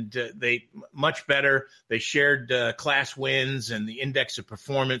 and they much better. They shared class wins and the index of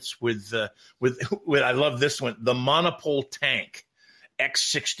performance with I love this one, the monopole tank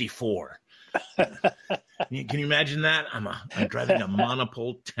X64. Can you imagine that? I'm driving a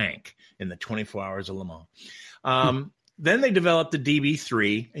monopole tank in the 24 Hours of Le Mans. Then they developed the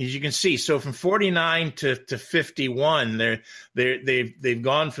DB3, as you can see. So from 49 to 51, they've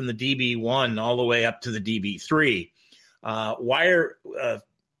gone from the DB1 all the way up to the DB3. Wyer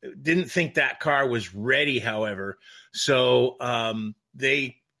didn't think that car was ready, however, so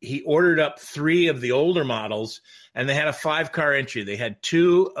he ordered up 3 of the older models, and they had a 5-car entry. They had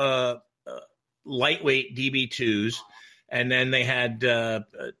 2 lightweight DB2s, and then they had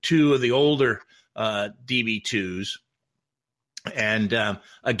 2 of the older DB2s. And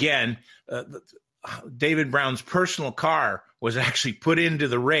again, David Brown's personal car was actually put into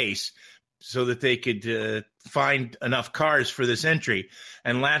the race so that they could find enough cars for this entry.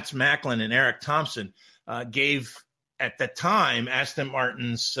 And Lance Macklin and Eric Thompson gave, at the time, Aston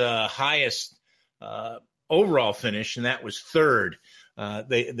Martin's highest overall finish, and that was 3rd.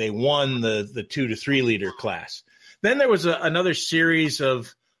 They won the 2 to 3 liter class. Then there was another series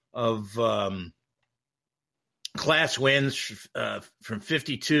of class wins from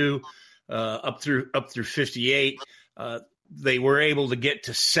 52 up through 58. they were able to get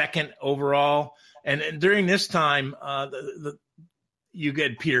to second overall. And during this time, you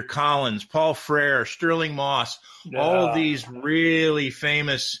get Peter Collins, Paul Frere, Sterling Moss, all of these really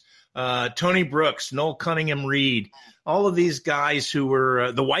famous, Tony Brooks, Noel Cunningham Reed, all of these guys who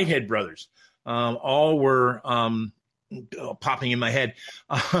were the Whitehead brothers, all were popping in my head,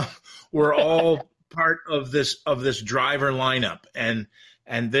 were all part of this driver lineup, and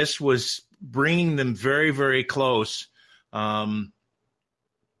this was bringing them very, very close. The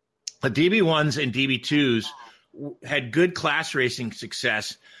DB1s and DB2s had good class racing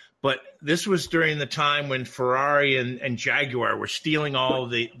success, but this was during the time when Ferrari and Jaguar were stealing all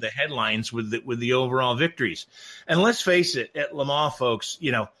the headlines with the overall victories. And let's face it, at Le Mans, folks,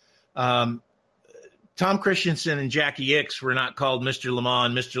 Tom Christensen and Jackie Ickx were not called Mr. Le Mans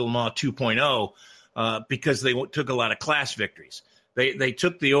and Mr. Le Mans 2.0 because they took a lot of class victories. They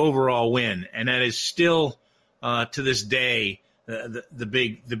took the overall win, and that is still to this day the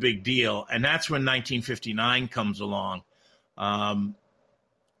big deal. And that's when 1959 comes along.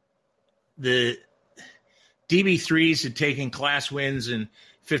 The DB3s had taken class wins in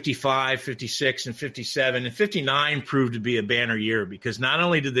 55, 56, and 57, and 59 proved to be a banner year because not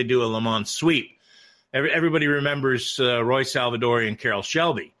only did they do a Le Mans sweep, everybody remembers Roy Salvadori and Carroll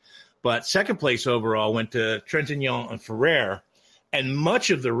Shelby, but second place overall went to Trintignant and Ferrer, and much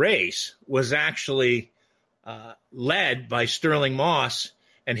of the race was actually led by Sterling Moss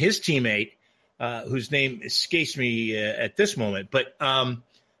and his teammate, whose name escapes me at this moment, but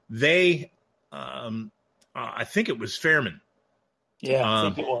they, I think it was Fairman. Yeah, I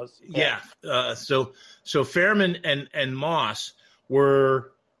think it was. Yeah. So Fairman and Moss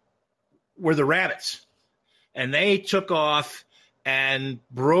were the rabbits, and they took off and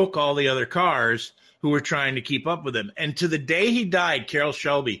broke all the other cars who were trying to keep up with him. And to the day he died, Carroll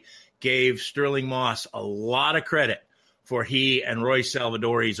Shelby gave Sterling Moss a lot of credit for he and Roy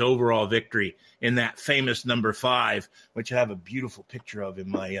Salvadori's overall victory in that famous number 5, which I have a beautiful picture of in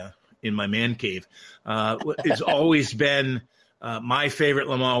my man cave. It's always been my favorite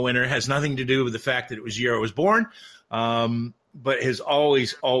Le Mans winner. It has nothing to do with the fact that it was the year I was born, but has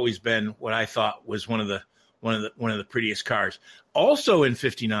always been what I thought was one of the prettiest cars. Also in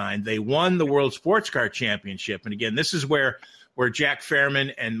 59, they won the World Sports Car Championship, and again, this is where Jack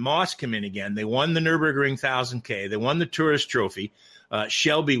Fairman and Moss come in again. They won the Nürburgring 1000K. They won the Tourist Trophy.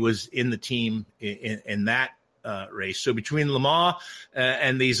 Shelby was in the team in that race. So between Le Mans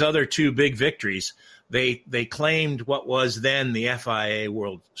and these other two big victories, they claimed what was then the FIA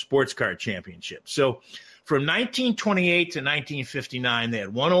World Sports Car Championship. So from 1928 to 1959, they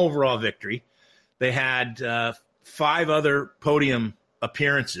had one overall victory. They had 5 other podium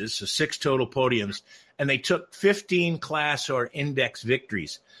appearances, so 6 total podiums, and they took 15 class or index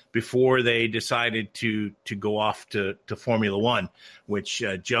victories before they decided to go off to Formula One, which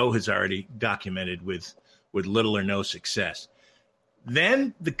Joe has already documented with little or no success.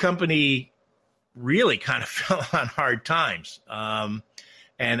 Then the company really kind of fell on hard times. And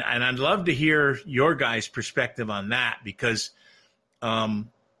I'd love to hear your guys' perspective on that, because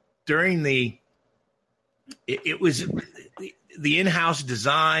during it was the in-house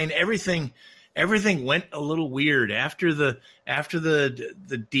design, everything went a little weird after the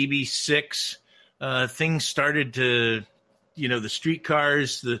DB6. Things started to, the street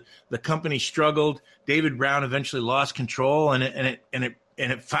cars, the company struggled. David Brown eventually lost control, and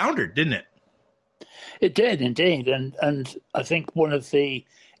it foundered, didn't it? It did indeed, and I think one of the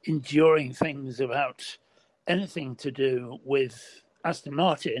enduring things about anything to do with Aston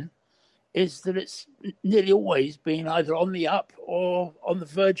Martin is that it's nearly always been either on the up or on the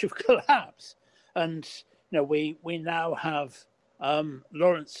verge of collapse. And we now have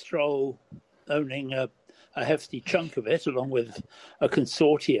Lawrence Stroll owning a hefty chunk of it, along with a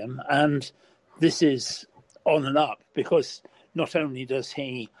consortium, and this is on and up because not only does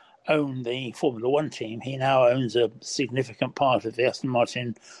he own the Formula One team, he now owns a significant part of the Aston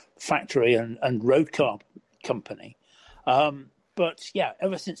Martin factory and road car company. But yeah,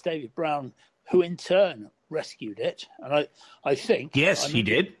 ever since David Brown, who in turn rescued it, and I think... Yes, he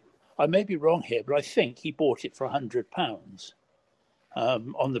did. I may be wrong here, but I think he bought it for £100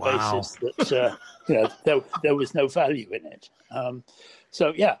 on the basis that there was no value in it.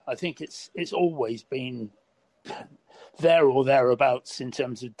 So yeah, I think it's always been there or thereabouts in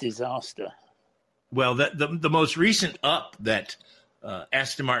terms of disaster. Well, the most recent up that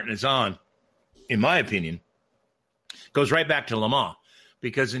Aston Martin is on, in my opinion, goes right back to Le Mans,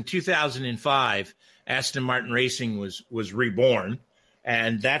 because in 2005, Aston Martin Racing was reborn,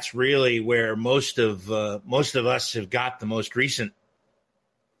 and that's really where most of us have got the most recent,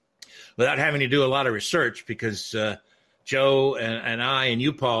 without having to do a lot of research, because Joe and I and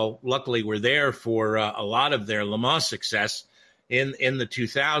you, Paul, luckily were there for a lot of their Le Mans success in the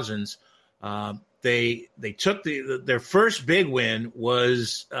 2000s. They took their first big win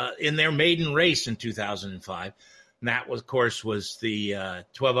was in their maiden race in 2005. And that was, of course, was the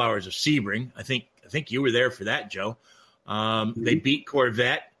 12 Hours of Sebring. I think you were there for that, Joe. They beat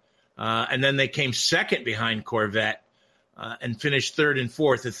Corvette, and then they came second behind Corvette and finished third and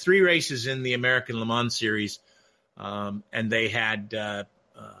fourth. The 3 races in the American Le Mans Series, and they had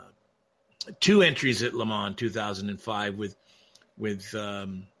 2 entries at Le Mans 2005 with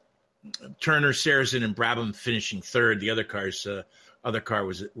Turner, Saracen, and Brabham finishing third. The other car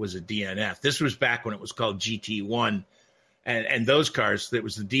was a DNF. This was back when it was called GT1, and those cars, it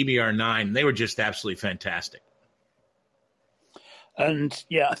was the DBR9. They were just absolutely fantastic. And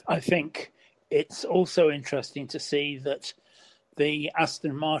yeah, I think it's also interesting to see that the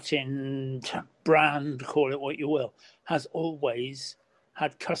Aston Martin brand, call it what you will, has always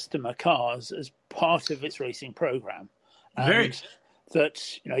had customer cars as part of its racing program. And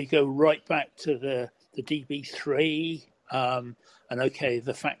that, you go right back to the DB3, and okay,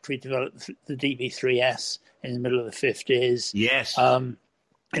 the factory developed the DB3S in the middle of the 50s. Yes.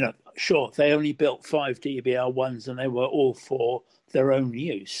 Sure, they only built 5 DBR1s, and they were all for their own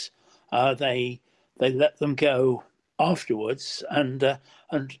use. They let them go afterwards, and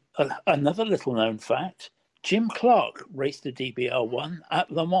another little known fact: Jim Clark raced a DBR1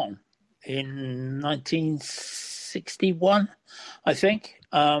 at Le Mans in 1961, I think,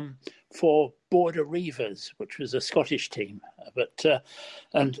 for Border Reivers, which was a Scottish team, but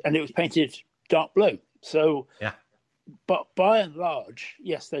and it was painted dark blue. So, yeah. But by and large,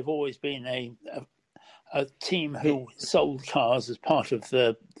 yes, they've always been a team who sold cars as part of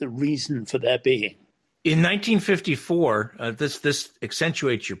the reason for their being. In 1954, this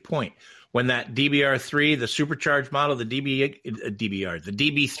accentuates your point. When that DBR3, the supercharged model, the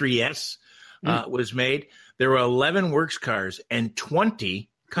DB3S was made, there were 11 works cars and 20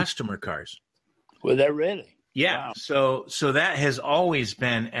 customer cars. Were there really? Yeah. Wow. So that has always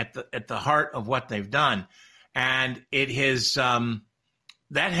been at the heart of what they've done, and it has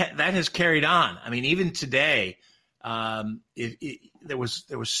that has carried on. I mean, even today, there was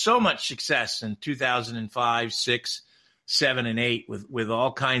so much success in 2005, 6, 7, and 8 with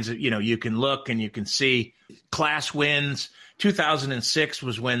all kinds of, you can look and you can see class wins. 2006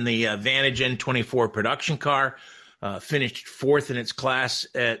 was when the Vantage N24 production car finished 4th in its class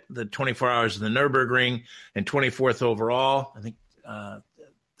at the 24 Hours of the Nürburgring and 24th overall. I think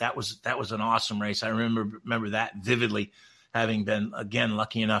that was an awesome race. I remember that vividly, having been, again,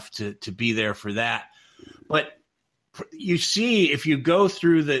 lucky enough to be there for that. But you see, if you go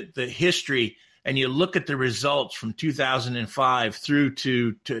through the history and you look at the results from 2005 through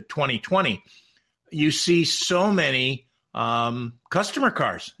to 2020, you see so many customer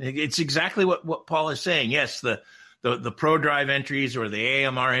cars. It's exactly what Paul is saying. Yes, the Pro Drive entries or the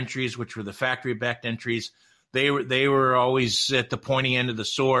AMR entries, which were the factory-backed entries, they were always at the pointy end of the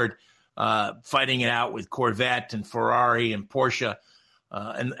sword, fighting it out with Corvette and Ferrari and Porsche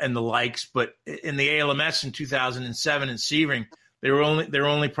and the likes. But in the ALMS in 2007 in Sebring, they were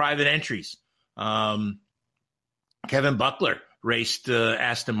only private entries. Kevin Buckler raced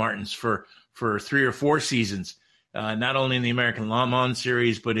Aston Martins for 3 or 4 seasons, not only in the American Le Mans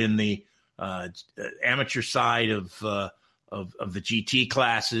Series, but in the amateur side of the GT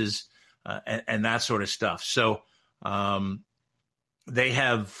classes and that sort of stuff. So they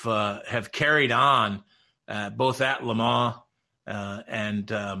have carried on both at Le Mans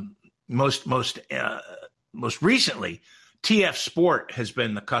and most recently, TF Sport has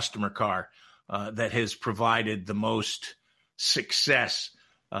been the customer car that has provided the most success,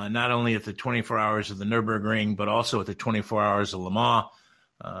 not only at the 24 Hours of the Nürburgring, but also at the 24 Hours of Le Mans.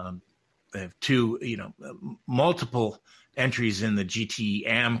 They have 2, multiple entries in the GT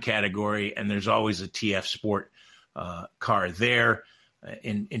Am category, and there's always a TF Sport car there.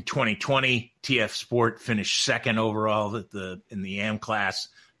 In 2020, TF Sport finished second overall in the Am class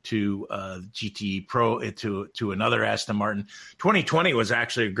to GT Pro to another Aston Martin. 2020 was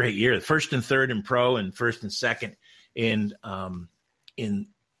actually a great year. First and third in Pro and first and second in the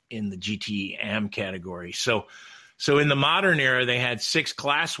GT Am category. So in the modern era, they had 6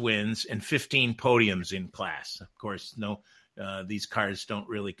 class wins and 15 podiums in class. Of course, these cars don't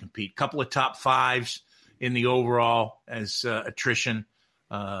really compete. Couple of top 5s in the overall as attrition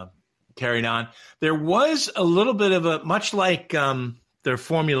carried on. There was a little bit of a, much like their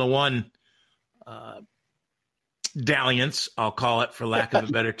Formula One dalliance, I'll call it for lack of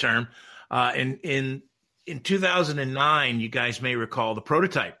a better term. In 2009, you guys may recall the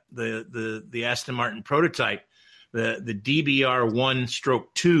prototype, the Aston Martin prototype The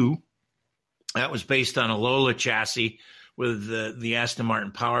DBR1/2, that was based on a Lola chassis with the Aston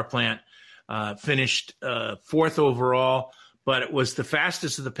Martin power plant, finished fourth overall, but it was the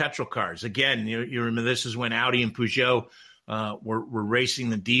fastest of the petrol cars. Again, you remember this is when Audi and Peugeot were racing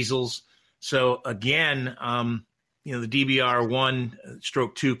the diesels. So again, the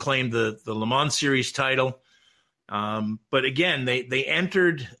DBR1/2 claimed the Le Mans Series title. But again, they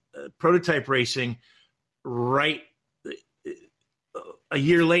entered prototype racing right a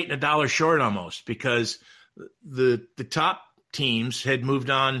year late and $1 short almost, because the top teams had moved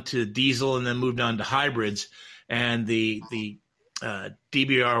on to diesel and then moved on to hybrids, and the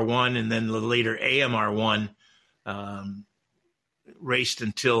DBR1 and then the later AMR1 raced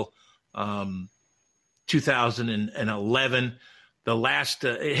until 2011. The last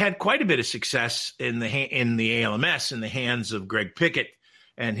it had quite a bit of success in the ALMS in the hands of Greg Pickett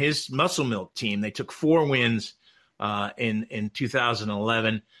and his Muscle Milk team. They took 4 wins in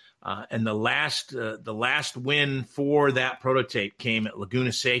 2011, and the last win for that prototype came at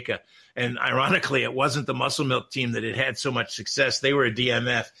Laguna Seca. And ironically, it wasn't the Muscle Milk team that had so much success. They were a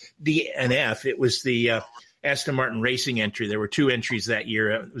DNF. It was the Aston Martin Racing entry. There were 2 entries that year.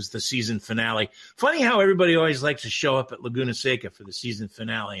 It was the season finale. Funny how everybody always likes to show up at Laguna Seca for the season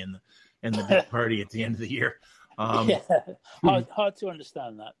finale and the big party at the end of the year. Hard to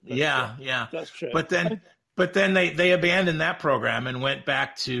understand that. Yeah. That's true. But then they abandoned that program and went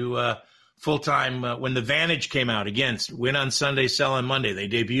back to full-time when the Vantage came out. Again, win on Sunday, sell on Monday. They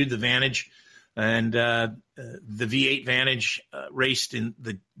debuted the Vantage, and the V8 Vantage raced in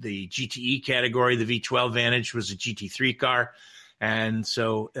the GTE category. The V12 Vantage was a GT3 car. And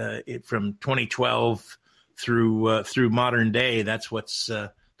so from 2012 through modern day, that's what's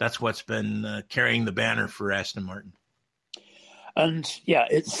been carrying the banner for Aston Martin. And yeah,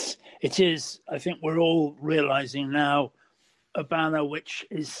 it is. I think we're all realizing now a banner which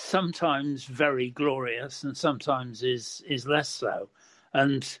is sometimes very glorious and sometimes is less so,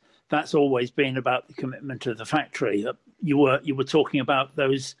 and that's always been about the commitment of the factory. You were talking about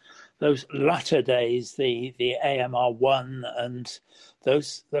those latter days, the AMR1 and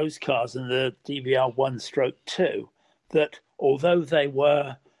those cars and the DBR1/2, that although they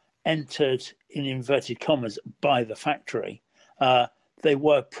were entered in inverted commas by the factory, they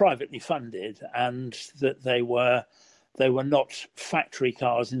were privately funded, and that they were not factory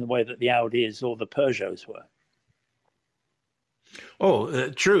cars in the way that the Audis or the Peugeots were.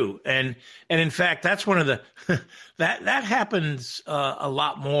 True. And in fact, that's one of the that happens a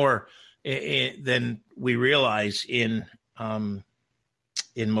lot more than we realize in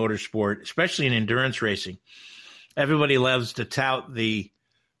motorsport, especially in endurance racing. Everybody loves to tout the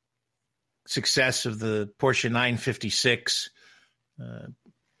success of the Porsche 956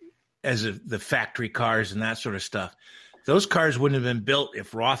 as the factory cars and that sort of stuff. Those cars wouldn't have been built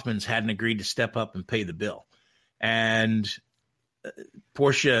if Rothmans hadn't agreed to step up and pay the bill. And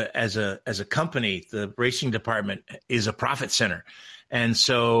Porsche as a company, the racing department is a profit center. And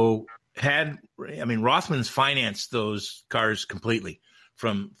so Rothmans financed those cars completely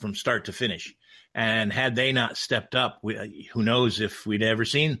from start to finish. And had they not stepped up, who knows if we'd ever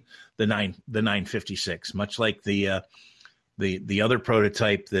seen the 956, much like the other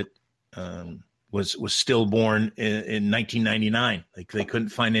prototype that was stillborn in 1999. Like they couldn't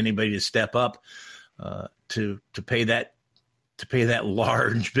find anybody to step up to pay that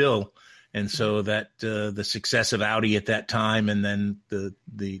large bill, and so that the success of Audi at that time, and then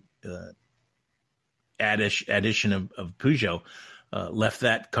the addition of Peugeot left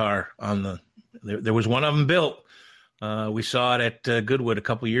that car on the. There was one of them built. We saw it at Goodwood a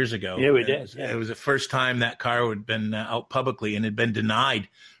couple years ago. Yeah, we did. It was the first time that car had been out publicly and had been denied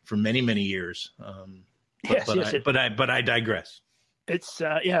for many, many years. But I digress. It's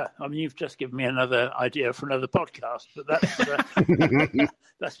you've just given me another idea for another podcast, but that's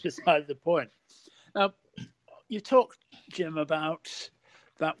that's beside the point. Now, you talked, Jim, about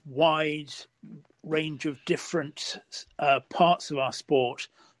that wide range of different parts of our sport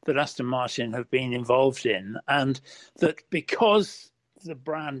that Aston Martin have been involved in, and that because the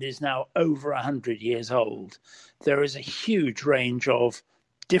brand is now over 100 years old, there is a huge range of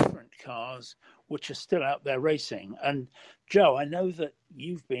different cars which are still out there racing. And Joe, I know that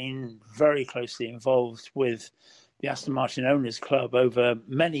you've been very closely involved with the Aston Martin Owners Club over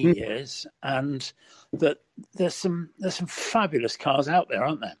many years, and that there's some fabulous cars out there,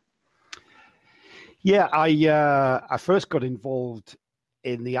 aren't there? Yeah, I first got involved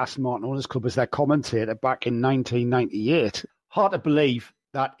in the Aston Martin Owners Club as their commentator back in 1998. Hard to believe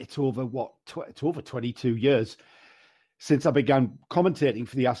that it's over 22 years since I began commentating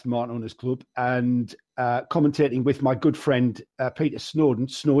for the Aston Martin Owners Club and commentating with my good friend Peter Snowdon,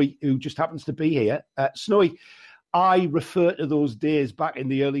 Snowy, who just happens to be here. Snowy, I refer to those days back in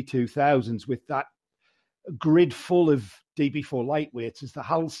the early 2000s with that grid full of DB4 lightweights as the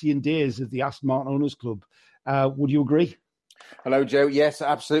halcyon days of the Aston Martin Owners Club. Would you agree? Hello, Joe. Yes,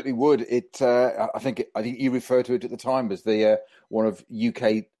 absolutely would. I think you referred to it at the time as the one of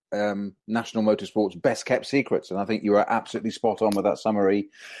UK national motorsport's best kept secrets, and I think you are absolutely spot on with that summary.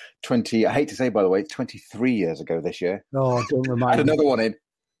 I hate to say, by the way, 23 years ago this year. No, don't remind me. Another one in.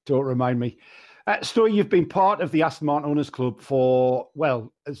 Don't remind me. Story, you've been part of the Aston Martin Owners Club for,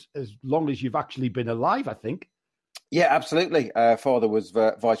 well, as long as you've actually been alive, I think. Yeah, absolutely. Father was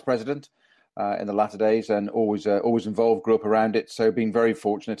vice president in the latter days, and always involved, grew up around it. So been very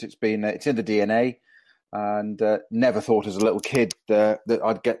fortunate. It's in the DNA, and never thought as a little kid that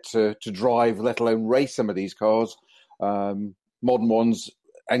I'd get to drive, let alone race some of these cars, modern ones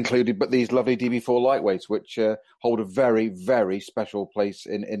included, but these lovely DB4 lightweights, which hold a very, very special place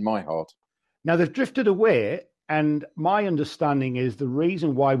in my heart. Now, they've drifted away, and my understanding is the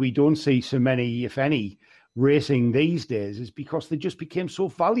reason why we don't see so many, if any, racing these days is because they just became so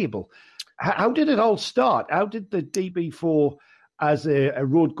valuable. How did it all start? How did the DB4 as a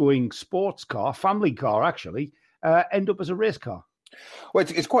road-going sports car, family car actually, end up as a race car? Well,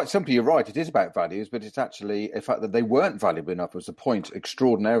 it's quite simple. You're right. It is about values, but it's actually a fact that they weren't valuable enough was the point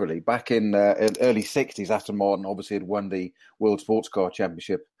extraordinarily. Back in early 60s, Aston Martin obviously had won the World Sports Car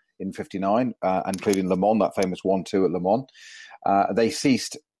Championship in 59, including Le Mans, that famous 1-2 at Le Mans. They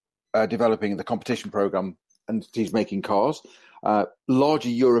ceased developing the competition program and he's making cars. Larger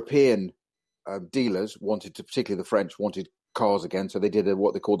European dealers wanted to, particularly the French, wanted cars again, so they did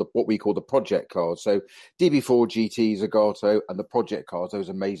what we call the project cars. So DB4 GT, Zagato, and the project cars, those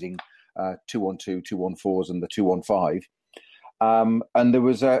amazing 212, 214s, and the 215. And there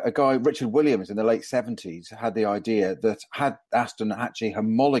was a guy, Richard Williams, in the late 70s, had the idea that had Aston actually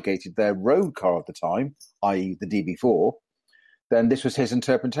homologated their road car at the time, i.e. the DB4, then this was his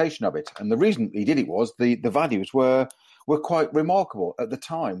interpretation of it. And the reason he did it was the values were quite remarkable. At the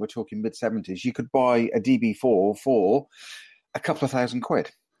time, we're talking mid-70s, you could buy a DB4 for a couple of £1,000,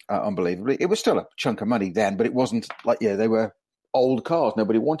 unbelievably. It was still a chunk of money then, but it wasn't like, they were old cars.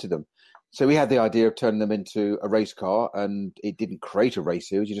 Nobody wanted them. So we had the idea of turning them into a race car, and it didn't create a race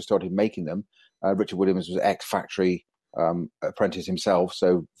series. You just started making them. Richard Williams was ex-factory apprentice himself,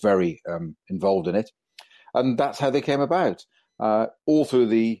 so very involved in it. And that's how they came about. All through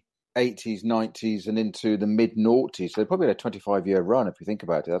the 80s, 90s, and into the mid-noughties. So they probably had a 25-year run, if you think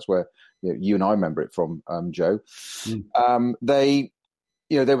about it. That's where you and I remember it from, Joe. They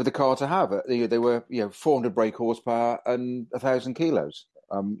were the car to have. They were 400 brake horsepower and 1,000 kilos.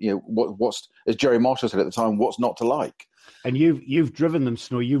 What's, as Jerry Marshall said at the time, what's not to like? And you've driven them,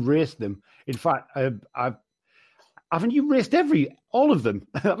 Snow. You've raced them. In fact, haven't you raced all of them?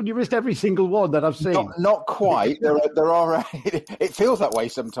 Haven't you raced every single one that I've seen? Not quite. There are. It feels that way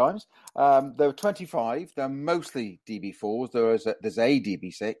sometimes. There are 25. They're mostly DB4s. There's a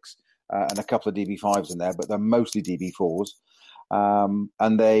DB6 and a couple of DB5s in there, but they're mostly DB4s.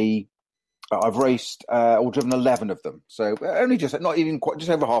 And I've raced or driven 11 of them. So only just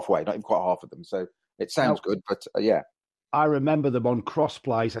over halfway, not even quite half of them. So it sounds good, but yeah. I remember them on cross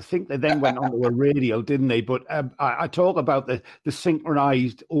plies. I think they then went on to a radial, didn't they? But I talk about the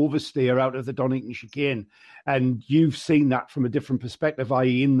synchronized oversteer out of the Donington chicane, and you've seen that from a different perspective,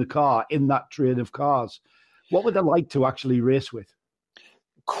 i.e. in the car, in that train of cars. What were they like to actually race with?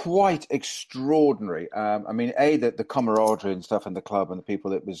 Quite extraordinary. The camaraderie and stuff in the club and the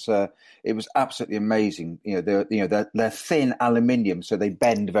people. It was absolutely amazing. They're thin aluminium, so they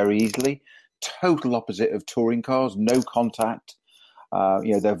bend very easily. Total opposite of touring cars, no contact.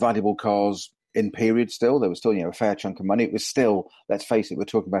 They're valuable cars in period still. There was still, a fair chunk of money. It was still, let's face it, we're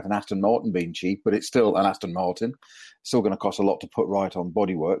talking about an Aston Martin being cheap, but it's still an Aston Martin. It's still going to cost a lot to put right on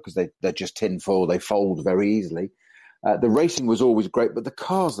bodywork because they're just tin foil. They fold very easily. The racing was always great, but the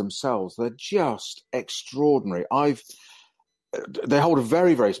cars themselves, they're just extraordinary. They hold a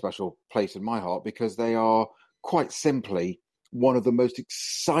very, very special place in my heart because they are quite simply one of the most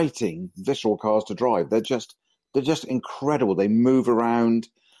exciting visceral cars to drive. They're just incredible. They move around,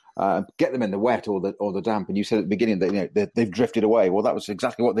 get them in the wet or the damp. And you said at the beginning that they've drifted away. Well, that was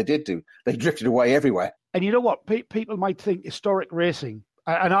exactly what they did do. They drifted away everywhere. And you know what? People might think historic racing,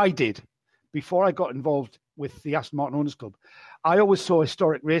 and I did, before I got involved with the Aston Martin Owners Club. I always saw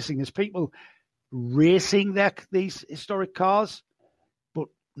historic racing as people racing these historic cars, but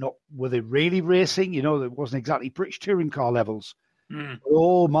not were they really racing? It wasn't exactly British touring car levels.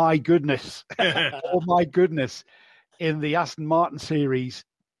 Oh my goodness! Oh my goodness! in the Aston Martin series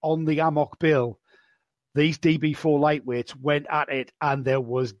on the Amok Bill, these DB4 lightweights went at it, and there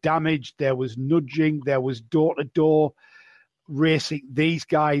was damage, there was nudging, there was door-to-door racing. These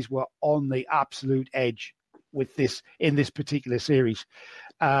guys were on the absolute edge with this in this particular series.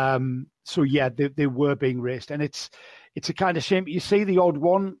 So yeah, they were being raced, and it's a kind of shame. You see the odd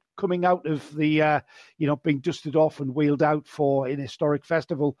one coming out of the, being dusted off and wheeled out for an historic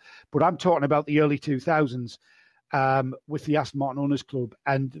festival, but I'm talking about the early 2000s. With the Aston Martin Owners Club,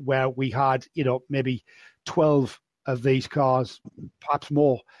 and where we had, maybe 12 of these cars, perhaps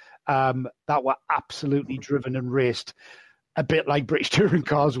more, that were absolutely driven and raced, a bit like British touring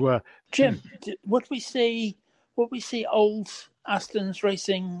cars were. Jim, would we see old Astons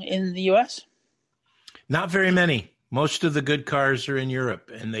racing in the US? Not very many. Most of the good cars are in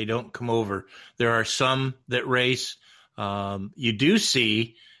Europe, and they don't come over. There are some that race. You do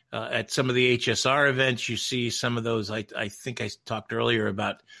see... at some of the HSR events, you see some of those. I think I talked earlier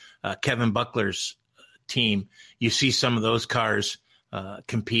about Kevin Buckler's team. You see some of those cars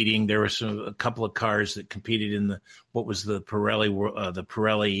competing. There were a couple of cars that competed in the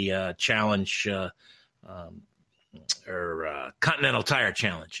Pirelli Challenge or Continental Tire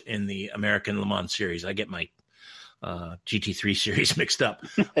Challenge in the American Le Mans Series. I get my GT3 series mixed up.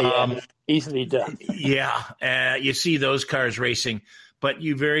 Easily done. You see those cars racing. But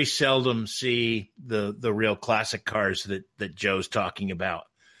you very seldom see the real classic cars that Joe's talking about,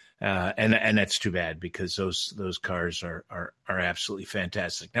 and that's too bad, because those cars are absolutely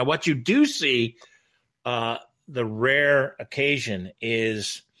fantastic. Now, what you do see, the rare occasion,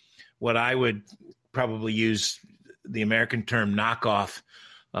 is what I would probably use the American term knockoff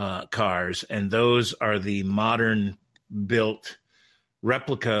cars, and those are the modern built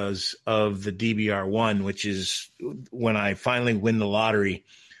replicas of the DBR1, which is when I finally win the lottery,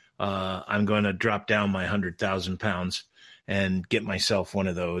 I'm going to drop down my 100,000 pounds and get myself one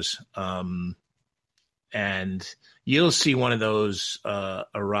of those. And you'll see one of those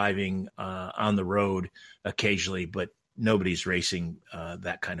arriving on the road occasionally, but nobody's racing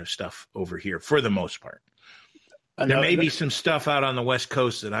that kind of stuff over here for the most part. There may be some stuff out on the West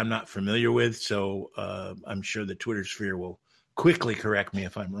Coast that I'm not familiar with, so I'm sure the Twitter sphere will quickly correct me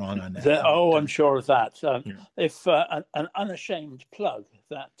if I'm wrong on that. I'm sure of that. If an unashamed plug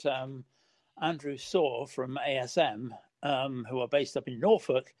that Andrew Saw from ASM, who are based up in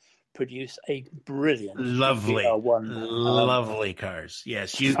Norfolk, produce a brilliant lovely cars.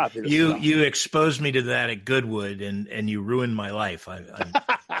 Yes, you exposed me to that at Goodwood, and you ruined my life. I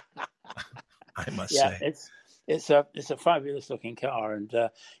must say. It's a fabulous looking car, and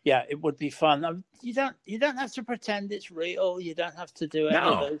it would be fun. You don't have to pretend it's real. You don't have to do any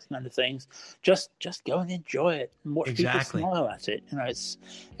of those kind of things. Just go and enjoy it and watch people smile at it.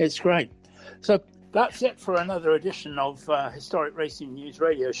 It's great. So that's it for another edition of Historic Racing News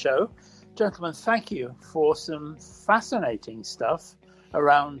Radio Show. Gentlemen, thank you for some fascinating stuff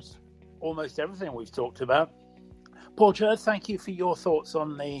around almost everything we've talked about. Paul Jurd, thank you for your thoughts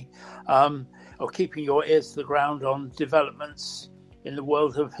on the keeping your ears to the ground on developments in the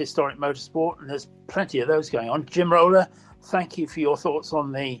world of historic motorsport, and there's plenty of those going on. Jim Roller, thank you for your thoughts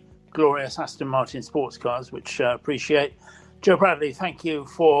on the glorious Aston Martin sports cars, which I appreciate. Joe Bradley, thank you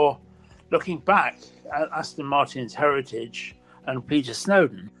for looking back at Aston Martin's heritage and Peter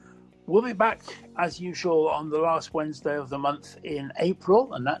Snowdon. We'll be back as usual on the last Wednesday of the month in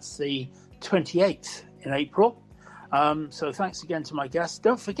April, and that's the 28th in April. So thanks again to my guests.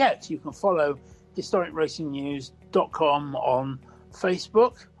 Don't forget, you can follow historicracingnews.com on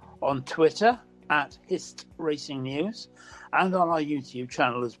Facebook, on Twitter at Hist Racing News, and on our YouTube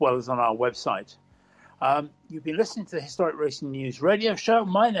channel, as well as on our website. You've been listening to the Historic Racing News radio show.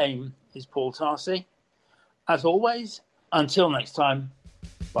 My name is Paul Tarsey. As always, until next time,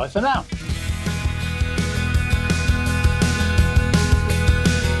 bye for now.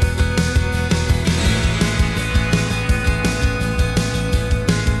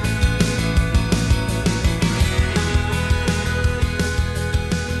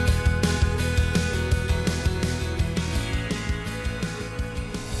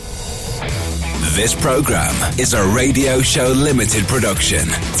 This program is a Radio Show Limited production.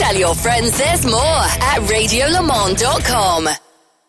 Tell your friends there's more at radiolemans.com.